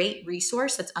a great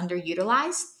resource that's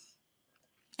underutilized.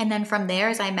 And then from there,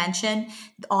 as I mentioned,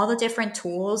 all the different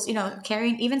tools,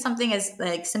 carrying even something as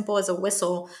like simple as a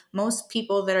whistle. Most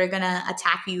people that are going to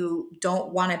attack you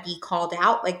don't want to be called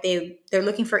out. Like they're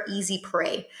looking for easy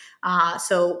prey.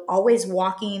 So always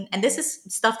walking, and this is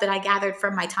stuff that I gathered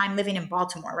from my time living in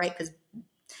Baltimore, right? Because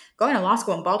going to law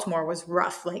school in Baltimore was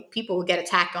rough. Like people would get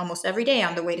attacked almost every day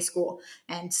on the way to school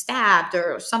and stabbed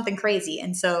or something crazy.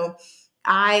 And so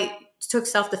I took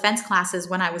self-defense classes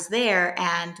when I was there,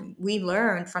 and we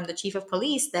learned from the chief of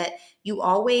police that you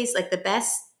always, like, the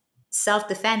best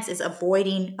self-defense is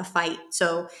avoiding a fight.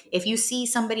 So if you see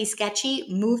somebody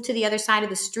sketchy, move to the other side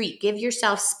of the street, give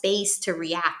yourself space to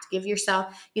react, give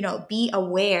yourself, be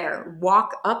aware,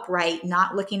 walk upright,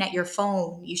 not looking at your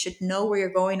phone. You should know where you're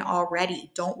going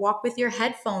already. Don't walk with your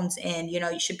headphones in.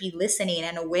 You should be listening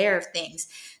and aware of things.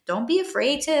 Don't be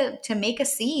afraid to make a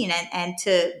scene, and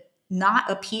to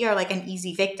not appear like an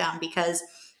easy victim, because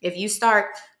if you start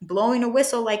blowing a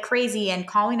whistle like crazy and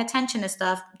calling attention to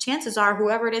stuff, chances are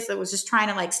whoever it is that was just trying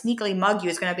to like sneakily mug you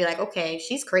is going to be like, okay,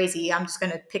 she's crazy, I'm just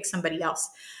going to pick somebody else.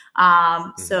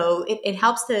 Hmm. So it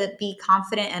helps to be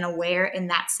confident and aware in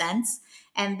that sense.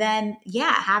 And then,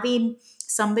 yeah, having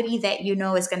somebody that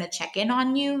is going to check in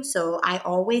on you. So I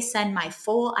always send my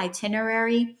full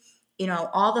itinerary,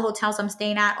 all the hotels I'm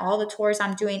staying at, all the tours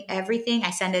I'm doing, everything. I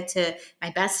send it to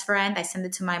my best friend, I send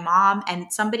it to my mom,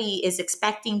 and somebody is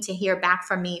expecting to hear back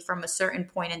from me from a certain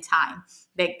point in time.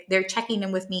 They're checking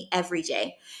in with me every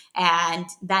day. And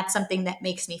that's something that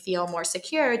makes me feel more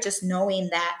secure, just knowing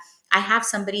that I have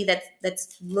somebody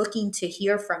that's looking to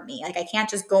hear from me. Like I can't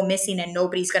just go missing and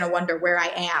nobody's going to wonder where I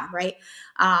am, right?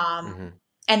 Um, Hmm.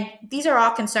 and these are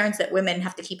all concerns that women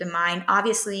have to keep in mind.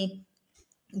 Obviously,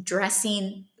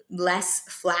 dressing less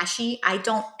flashy. I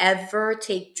don't ever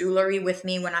take jewelry with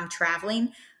me when I'm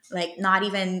traveling, like not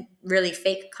even really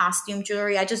fake costume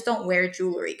jewelry. I just don't wear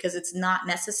jewelry because it's not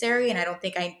necessary, and I don't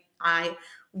think I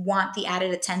want the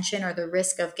added attention or the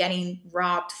risk of getting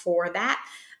robbed for that.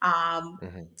 Hmm.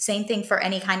 Same thing for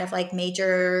any kind of like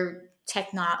major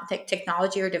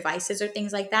technology or devices or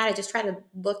things like that. I just try to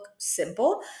look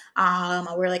simple. I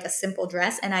wear like a simple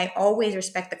dress, and I always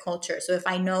respect the culture. So if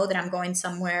I know that I'm going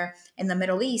somewhere in the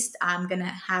Middle East, I'm going to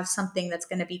have something that's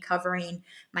going to be covering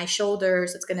my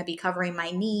shoulders, it's going to be covering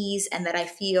my knees, and that I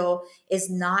feel is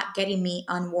not getting me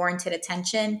unwarranted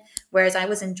attention. Whereas I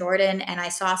was in Jordan and I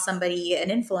saw somebody, an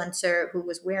influencer, who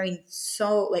was wearing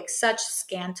such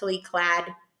scantily clad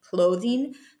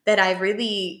clothing that I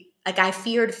really, like, I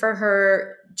feared for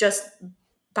her just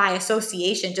by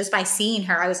association, just by seeing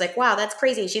her. I was like, wow, that's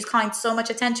crazy. She's calling so much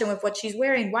attention with what she's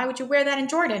wearing. Why would you wear that in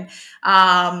Jordan?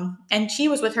 And she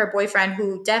was with her boyfriend,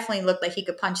 who definitely looked like he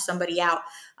could punch somebody out.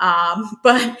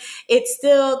 But it's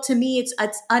still, to me, it's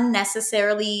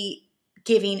unnecessarily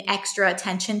giving extra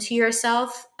attention to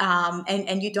yourself.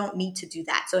 And you don't need to do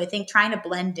that. So I think trying to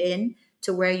blend in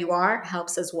to where you are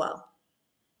helps as well.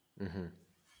 Hmm.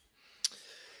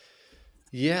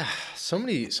 Yeah, so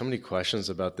many questions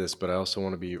about this, but I also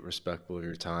want to be respectful of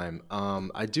your time.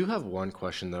 I do have one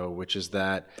question though, which is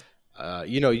that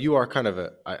you are kind of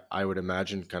I would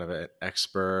imagine kind of an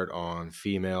expert on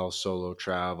female solo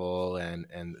travel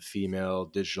and the female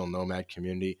digital nomad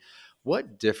community.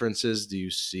 What differences do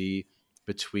you see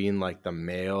between like the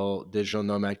male digital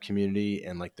nomad community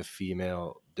and like the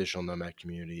female digital nomad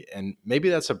community? And maybe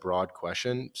that's a broad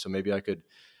question, so maybe I could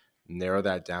narrow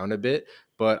that down a bit.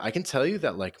 But I can tell you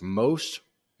that like most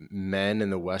men in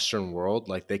the Western world,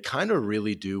 like they kind of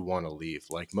really do want to leave.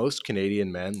 Like most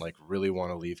Canadian men, like really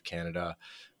want to leave Canada.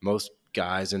 Most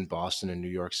guys in Boston and New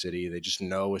York City, they just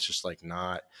know it's just like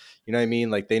not, you know what I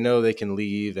mean? Like they know they can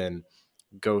leave and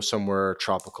go somewhere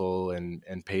tropical and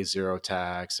pay zero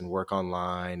tax and work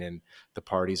online and the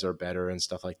parties are better and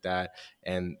stuff like that.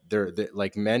 And they're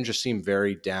like men just seem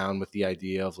very down with the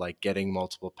idea of like getting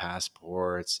multiple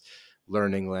passports,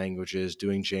 learning languages,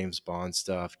 doing James Bond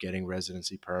stuff, getting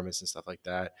residency permits and stuff like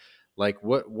that. Like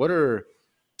what are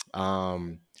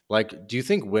um, like, do you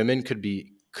think women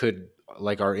could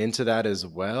like are into that as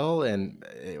well? And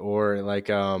or like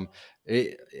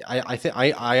it, I think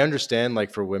I understand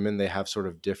like for women they have sort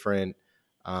of different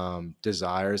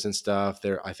desires and stuff.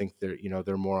 I think they're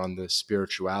they're more on the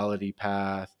spirituality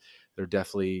path. They're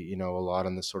definitely a lot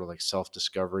on the sort of like self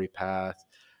discovery path.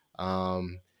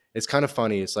 Um, it's kind of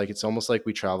funny. It's like it's almost like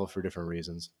we travel for different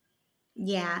reasons.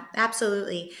 Yeah,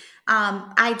 absolutely.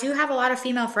 I do have a lot of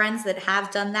female friends that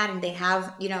have done that and they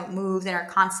have, moved and are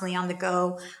constantly on the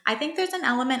go. I think there's an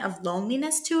element of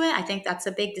loneliness to it. I think that's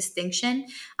a big distinction.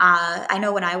 I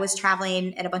know when I was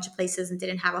traveling at a bunch of places and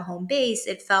didn't have a home base,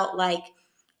 it felt like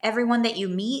everyone that you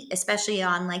meet, especially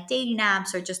on like dating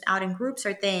apps or just out in groups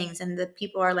or things, and the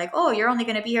people are like, oh, you're only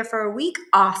going to be here for a week?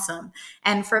 Awesome.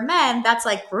 And for men, that's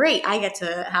like, great. I get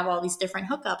to have all these different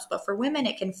hookups. But for women,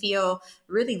 it can feel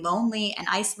really lonely and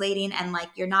isolating, and like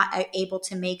you're not able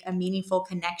to make a meaningful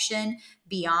connection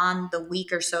beyond the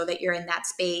week or so that you're in that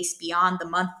space, beyond the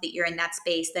month that you're in that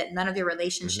space, that none of your Hmm.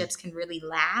 relationships can really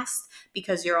last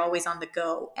because you're always on the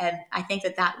go. And I think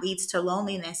that that leads to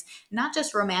loneliness, not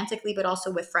just romantically, but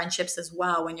also with friendships as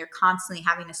well. When you're constantly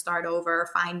having to start over,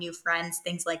 find new friends,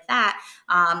 things like that,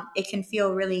 it can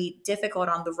feel really difficult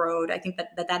on the road. I think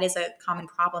that is a common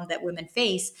problem that women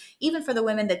face, even for the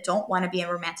women that don't want to be in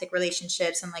romantic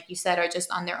relationships and, like you said, are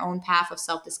just on their own path of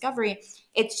self discovery.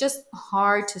 It's just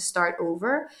hard to start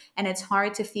over, and it's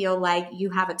hard to feel like you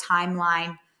have a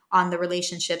timeline on the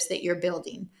relationships that you're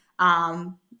building.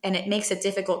 And it makes it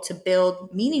difficult to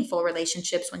build meaningful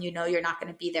relationships when you know you're not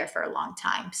going to be there for a long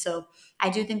time. So I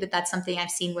do think that that's something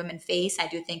I've seen women face. I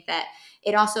do think that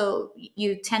it also,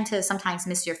 you tend to sometimes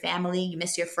miss your family, you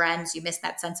miss your friends, you miss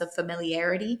that sense of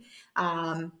familiarity.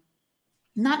 Um,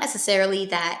 Not necessarily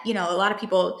that, a lot of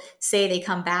people say they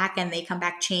come back and they come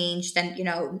back changed, and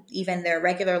even their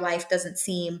regular life doesn't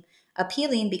seem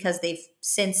appealing because they've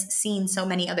since seen so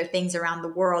many other things around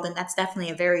the world. And that's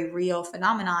definitely a very real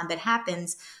phenomenon that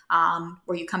happens,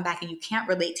 where you come back and you can't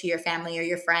relate to your family or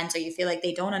your friends, or you feel like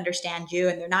they don't understand you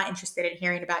and they're not interested in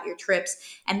hearing about your trips.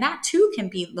 And that too can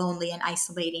be lonely and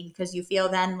isolating, because you feel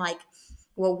then like,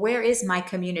 well, where is my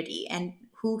community and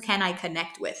who can I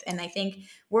connect with? And I think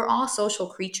we're all social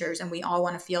creatures and we all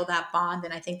want to feel that bond.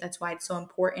 And I think that's why it's so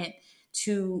important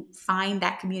to find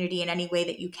that community in any way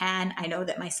that you can. I know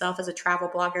that myself, as a travel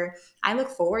blogger, I look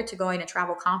forward to going to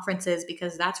travel conferences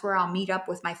because that's where I'll meet up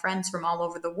with my friends from all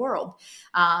over the world.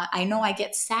 I know I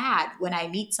get sad when I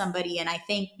meet somebody and I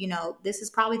think, this is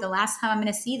probably the last time I'm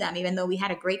going to see them, even though we had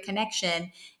a great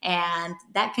connection. And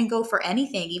that can go for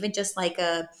anything, even just like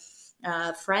a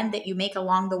friend that you make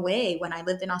along the way. When I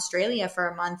lived in Australia for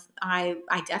a month, I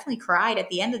definitely cried at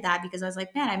the end of that because I was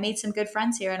like, man, I made some good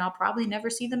friends here and I'll probably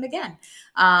never see them again.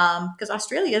 Because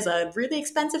Australia is a really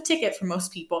expensive ticket for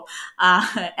most people.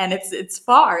 And it's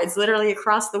far, it's literally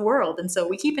across the world. And so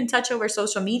we keep in touch over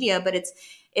social media, but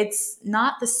it's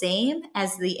not the same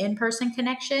as the in-person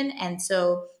connection. And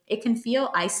so it can feel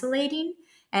isolating,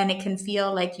 and it can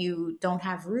feel like you don't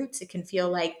have roots. It can feel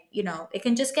like, it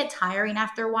can just get tiring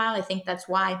after a while. I think that's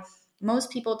why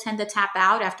most people tend to tap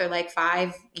out after like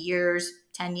 5 years,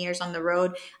 10 years on the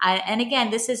road. And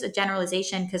again, this is a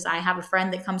generalization because I have a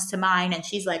friend that comes to mind and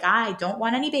she's like, I don't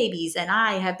want any babies. And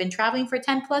I have been traveling for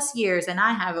 10 plus years and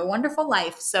I have a wonderful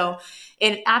life. So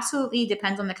it absolutely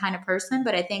depends on the kind of person.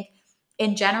 But I think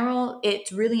in general,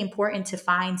 it's really important to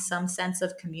find some sense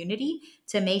of community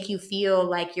to make you feel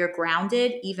like you're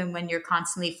grounded, even when you're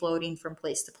constantly floating from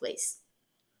place to place.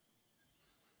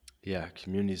 Yeah,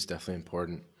 community is definitely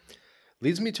important.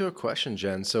 Leads me to a question,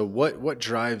 Jen. So what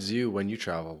drives you when you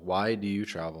travel? Why do you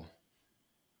travel?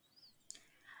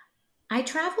 I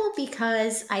travel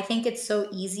because I think it's so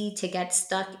easy to get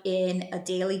stuck in a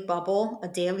daily bubble, a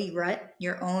daily rut,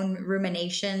 your own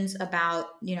ruminations about,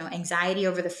 anxiety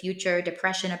over the future,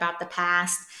 depression about the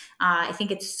past. I think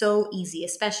it's so easy,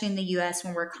 especially in the US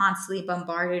when we're constantly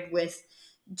bombarded with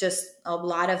just a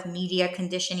lot of media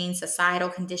conditioning, societal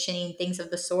conditioning, things of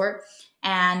the sort.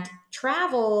 And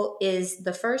travel is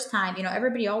the first time,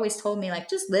 everybody always told me, like,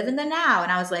 just live in the now.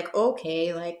 And I was like,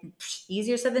 okay, like,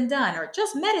 easier said than done, or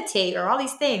just meditate, or all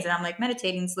these things. And I'm like,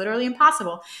 meditating is literally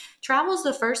impossible. Travel is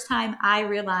the first time I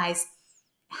realized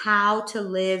how to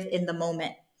live in the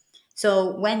moment.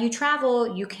 So when you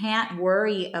travel, you can't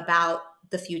worry about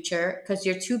the future because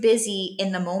you're too busy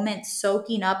in the moment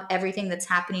soaking up everything that's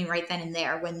happening right then and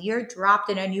there. When you're dropped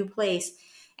in a new place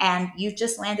and you've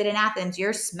just landed in Athens,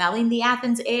 you're smelling the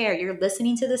Athens air, you're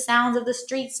listening to the sounds of the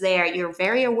streets there, you're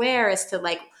very aware as to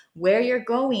like where you're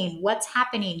going, what's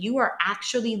happening. You are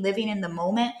actually living in the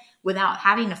moment without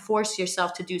having to force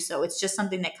yourself to do so. It's just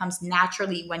something that comes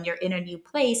naturally when you're in a new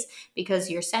place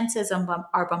because your senses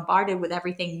are bombarded with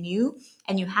everything new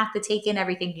and you have to take in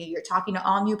everything new. You're talking to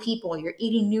all new people, you're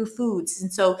eating new foods.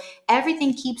 And so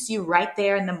everything keeps you right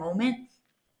there in the moment.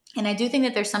 And I do think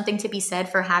that there's something to be said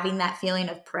for having that feeling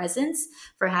of presence,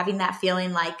 for having that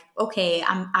feeling like, okay,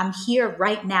 I'm here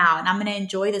right now and I'm going to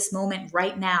enjoy this moment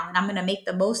right now and I'm going to make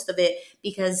the most of it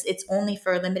because it's only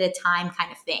for a limited time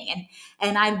kind of thing.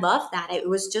 And I love that. It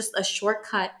was just a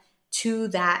shortcut to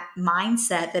that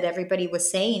mindset that everybody was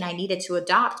saying I needed to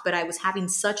adopt, but I was having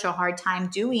such a hard time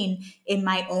doing in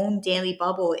my own daily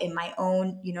bubble, in my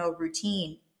own,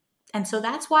 routine. And so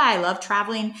that's why I love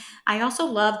traveling. I also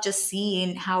love just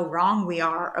seeing how wrong we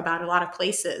are about a lot of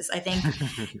places. I think,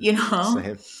 you know,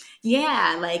 Same.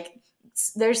 yeah, like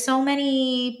there's so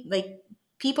many like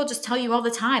people just tell you all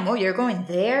the time, "Oh, you're going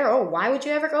there? Oh, why would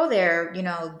you ever go there?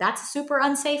 That's a super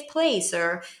unsafe place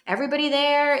or everybody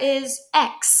there is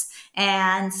X."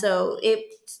 And so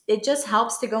it just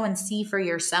helps to go and see for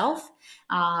yourself.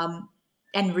 Um,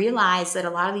 and realize that a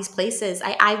lot of these places,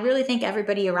 I really think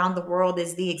everybody around the world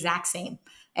is the exact same.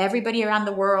 Everybody around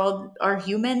the world are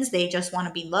humans. They just want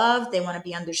to be loved. They want to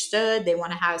be understood. They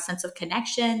want to have a sense of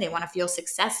connection. They want to feel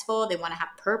successful. They want to have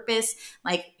purpose.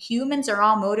 Like humans are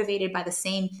all motivated by the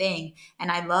same thing. And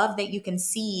I love that you can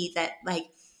see that, like,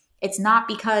 it's not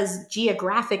because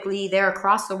geographically they're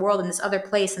across the world in this other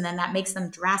place and then that makes them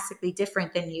drastically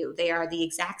different than you. They are the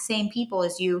exact same people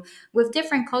as you with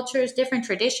different cultures, different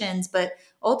traditions, but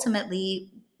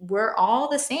ultimately we're all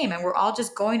the same and we're all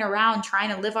just going around trying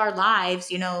to live our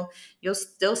lives. You'll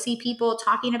still see people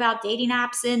talking about dating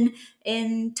apps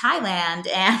in Thailand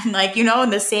and like, in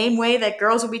the same way that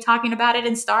girls will be talking about it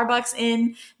in Starbucks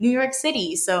in New York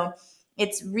City. So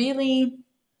it's really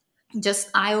just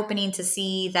eye opening to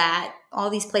see that all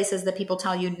these places that people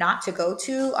tell you not to go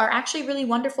to are actually really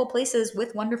wonderful places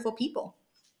with wonderful people.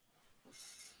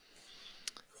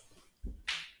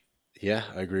 Yeah,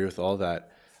 I agree with all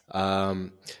that.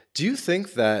 Um, do you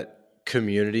think that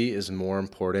community is more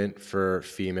important for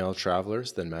female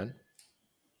travelers than men?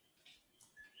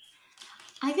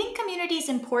 I think community is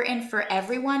important for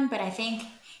everyone, but I think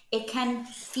it can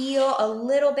feel a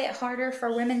little bit harder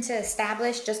for women to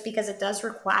establish just because it does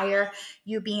require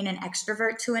you being an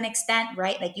extrovert to an extent,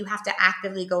 right? Like you have to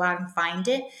actively go out and find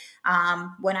it.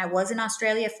 When I was in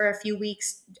Australia for a few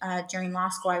weeks during law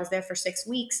school, I was there for 6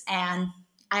 weeks, and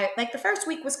I like the first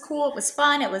week was cool. It was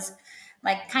fun. It was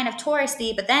like kind of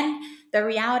touristy, but then the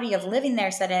reality of living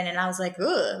there set in and I was like,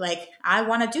 ugh, like I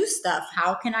want to do stuff.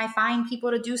 How can I find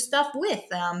people to do stuff with?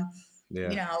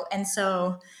 Yeah. And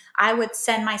so I would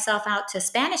send myself out to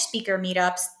Spanish speaker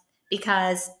meetups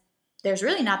because there's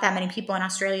really not that many people in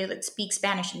Australia that speak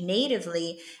Spanish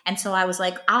natively. And so I was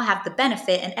like, I'll have the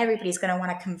benefit and everybody's going to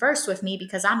want to converse with me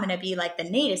because I'm going to be like the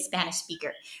native Spanish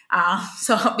speaker.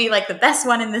 So I'll be like the best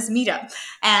one in this meetup.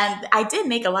 And I did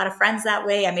make a lot of friends that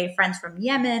way. I made friends from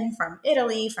Yemen, from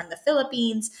Italy, from the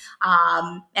Philippines.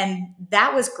 And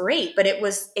that was great. But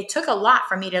it took a lot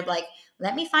for me to like,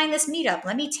 let me find this meetup.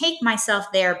 Let me take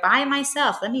myself there by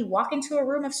myself. Let me walk into a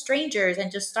room of strangers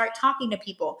and just start talking to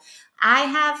people. I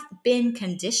have been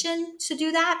conditioned to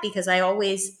do that because I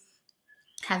always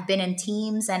have been in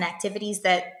teams and activities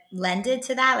that lended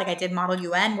to that. Like I did Model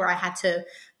UN where I had to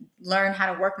learn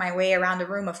how to work my way around a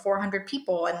room of 400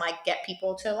 people and like get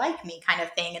people to like me kind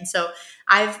of thing. And so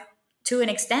I've to an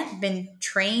extent been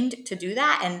trained to do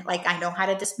that and like I know how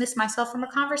to dismiss myself from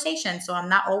a conversation, so I'm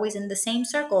not always in the same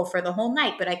circle for the whole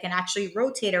night, but I can actually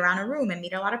rotate around a room and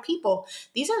meet a lot of people.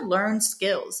 These are learned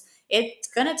skills. It's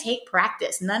going to take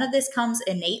practice. None of this comes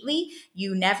innately.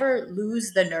 You never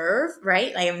lose the nerve,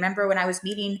 right? Like, I remember when I was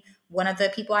meeting one of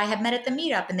the people I had met at the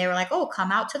meetup and they were like, "Oh,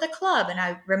 come out to the club." And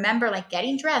I remember like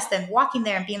getting dressed and walking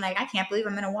there and being like, "I can't believe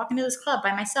I'm going to walk into this club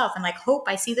by myself and like hope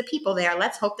I see the people there.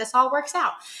 Let's hope this all works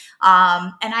out."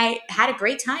 And I had a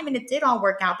great time and it did all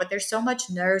work out, but there's so much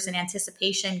nerves and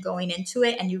anticipation going into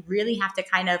it. And you really have to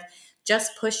kind of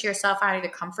just push yourself out of the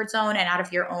comfort zone and out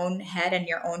of your own head and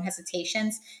your own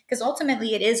hesitations, because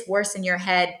ultimately it is worse in your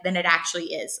head than it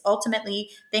actually is. Ultimately,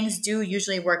 things do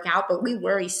usually work out, but we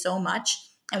worry so much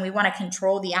and we want to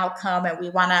control the outcome and we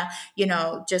want to,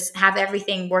 just have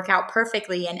everything work out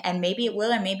perfectly. And maybe it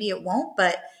will and maybe it won't.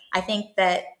 But I think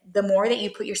that the more that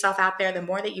you put yourself out there, the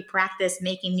more that you practice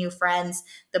making new friends,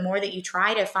 the more that you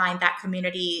try to find that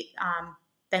community,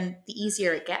 then the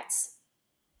easier it gets.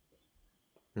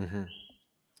 Hmm.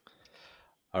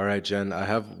 All right, Jen, I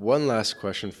have one last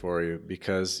question for you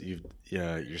because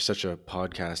yeah, you're such a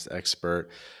podcast expert.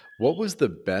 What was the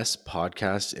best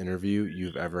podcast interview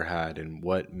you've ever had and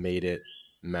what made it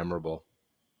memorable?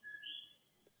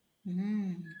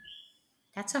 Mm,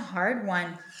 that's a hard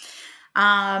one.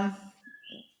 Um,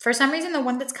 for some reason, the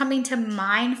one that's coming to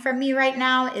mind for me right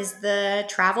now is the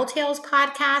Travel Tales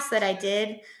podcast that I did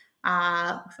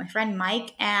with my friend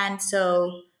Mike. And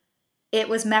so It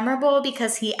was memorable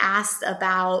because he asked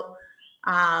about,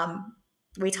 um,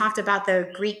 we talked about the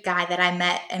Greek guy that I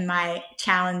met in my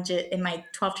challenge, in my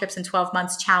 12 trips in 12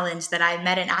 months challenge that I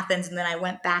met in Athens. And then I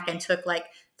went back and took like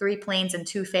 3 planes and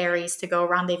 2 ferries to go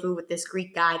rendezvous with this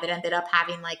Greek guy that ended up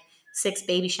having like 6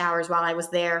 baby showers while I was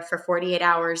there for 48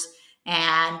 hours.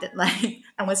 And like,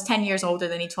 I was 10 years older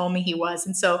than he told me he was.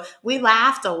 And so we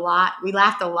laughed a lot. We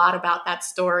laughed a lot about that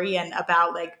story and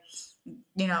about like,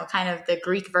 kind of the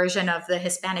Greek version of the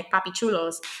Hispanic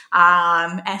papichulos,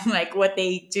 and like what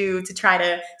they do to try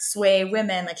to sway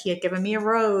women. Like he had given me a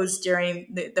rose during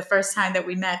the first time that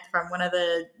we met from one of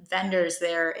the vendors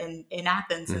there in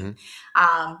Athens. And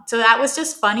Hmm. so that was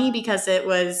just funny because it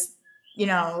was, you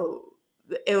know,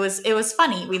 it was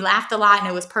funny. We laughed a lot and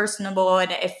it was personable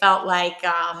and it felt like,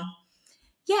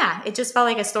 yeah, it just felt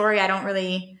like a story I don't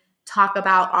really talk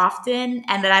about often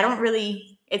and that I don't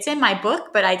really, it's in my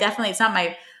book, but I definitely, it's not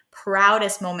my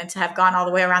proudest moment to have gone all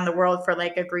the way around the world for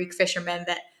like a Greek fisherman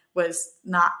that was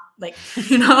not like,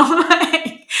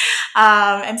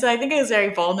 and so I think it was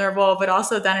very vulnerable, but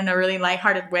also done in a really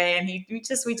lighthearted way. And we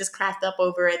just cracked up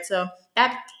over it. So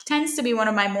that tends to be one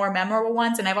of my more memorable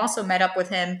ones. And I've also met up with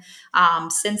him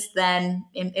since then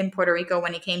in Puerto Rico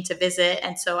when he came to visit.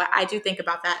 And so I do think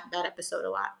about that episode a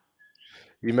lot.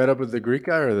 You met up with the Greek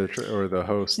guy or the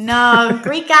host? No,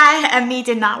 Greek guy and me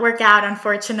did not work out,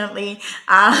 unfortunately.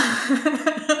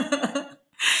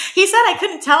 He said I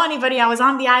couldn't tell anybody I was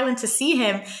on the island to see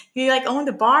him. He like owned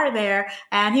a bar there,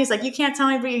 and he was like, "You can't tell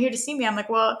anybody you're here to see me." I'm like,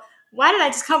 "Well, why did I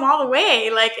just come all the way?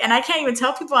 Like, and I can't even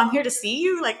tell people I'm here to see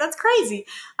you? Like, that's crazy."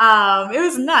 It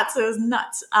was nuts. It was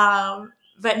nuts.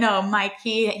 But no, Mike,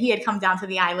 he had come down to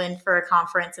the island for a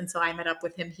conference, and so I met up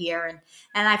with him here,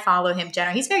 and I follow him.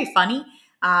 Generally, he's very funny.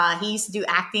 He used to do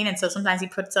acting, and so sometimes he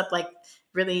puts up like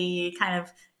really kind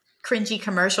of cringy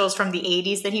commercials from the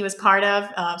 80s that he was part of.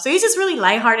 So he's just really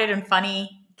lighthearted and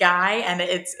funny guy, and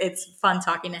it's fun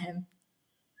talking to him.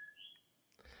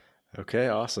 Okay,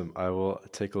 awesome. I will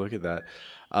take a look at that.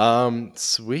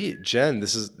 Sweet, Jen.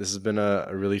 This has been a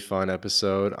really fun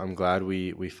episode. I'm glad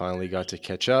we finally got to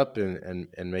catch up and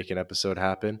make an episode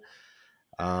happen.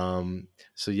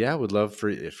 So yeah, would love for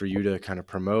you to kind of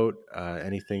promote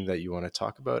anything that you want to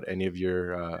talk about, any of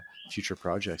your future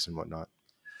projects and whatnot.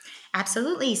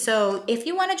 Absolutely. So if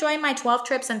you want to join my 12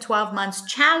 trips in 12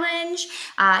 months challenge,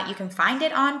 you can find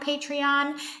it on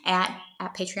Patreon at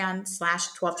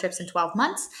Patreon/12 trips in 12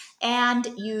 months. And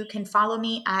you can follow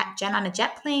me at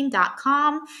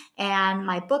jenonajetplane.com. And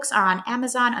my books are on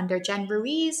Amazon under Jen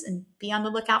Ruiz. And be on the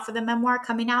lookout for the memoir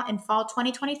coming out in fall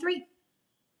 2023.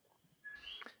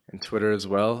 And Twitter as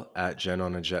well at Jen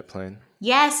on a jet plane.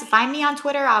 Yes, find me on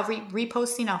Twitter. I'll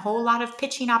reposting a whole lot of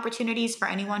pitching opportunities for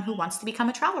anyone who wants to become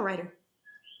a travel writer.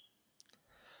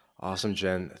 Awesome,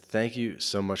 Jen. Thank you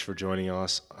so much for joining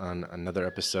us on another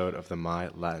episode of the My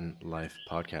Latin Life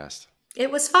podcast. It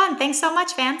was fun. Thanks so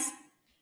much, fans.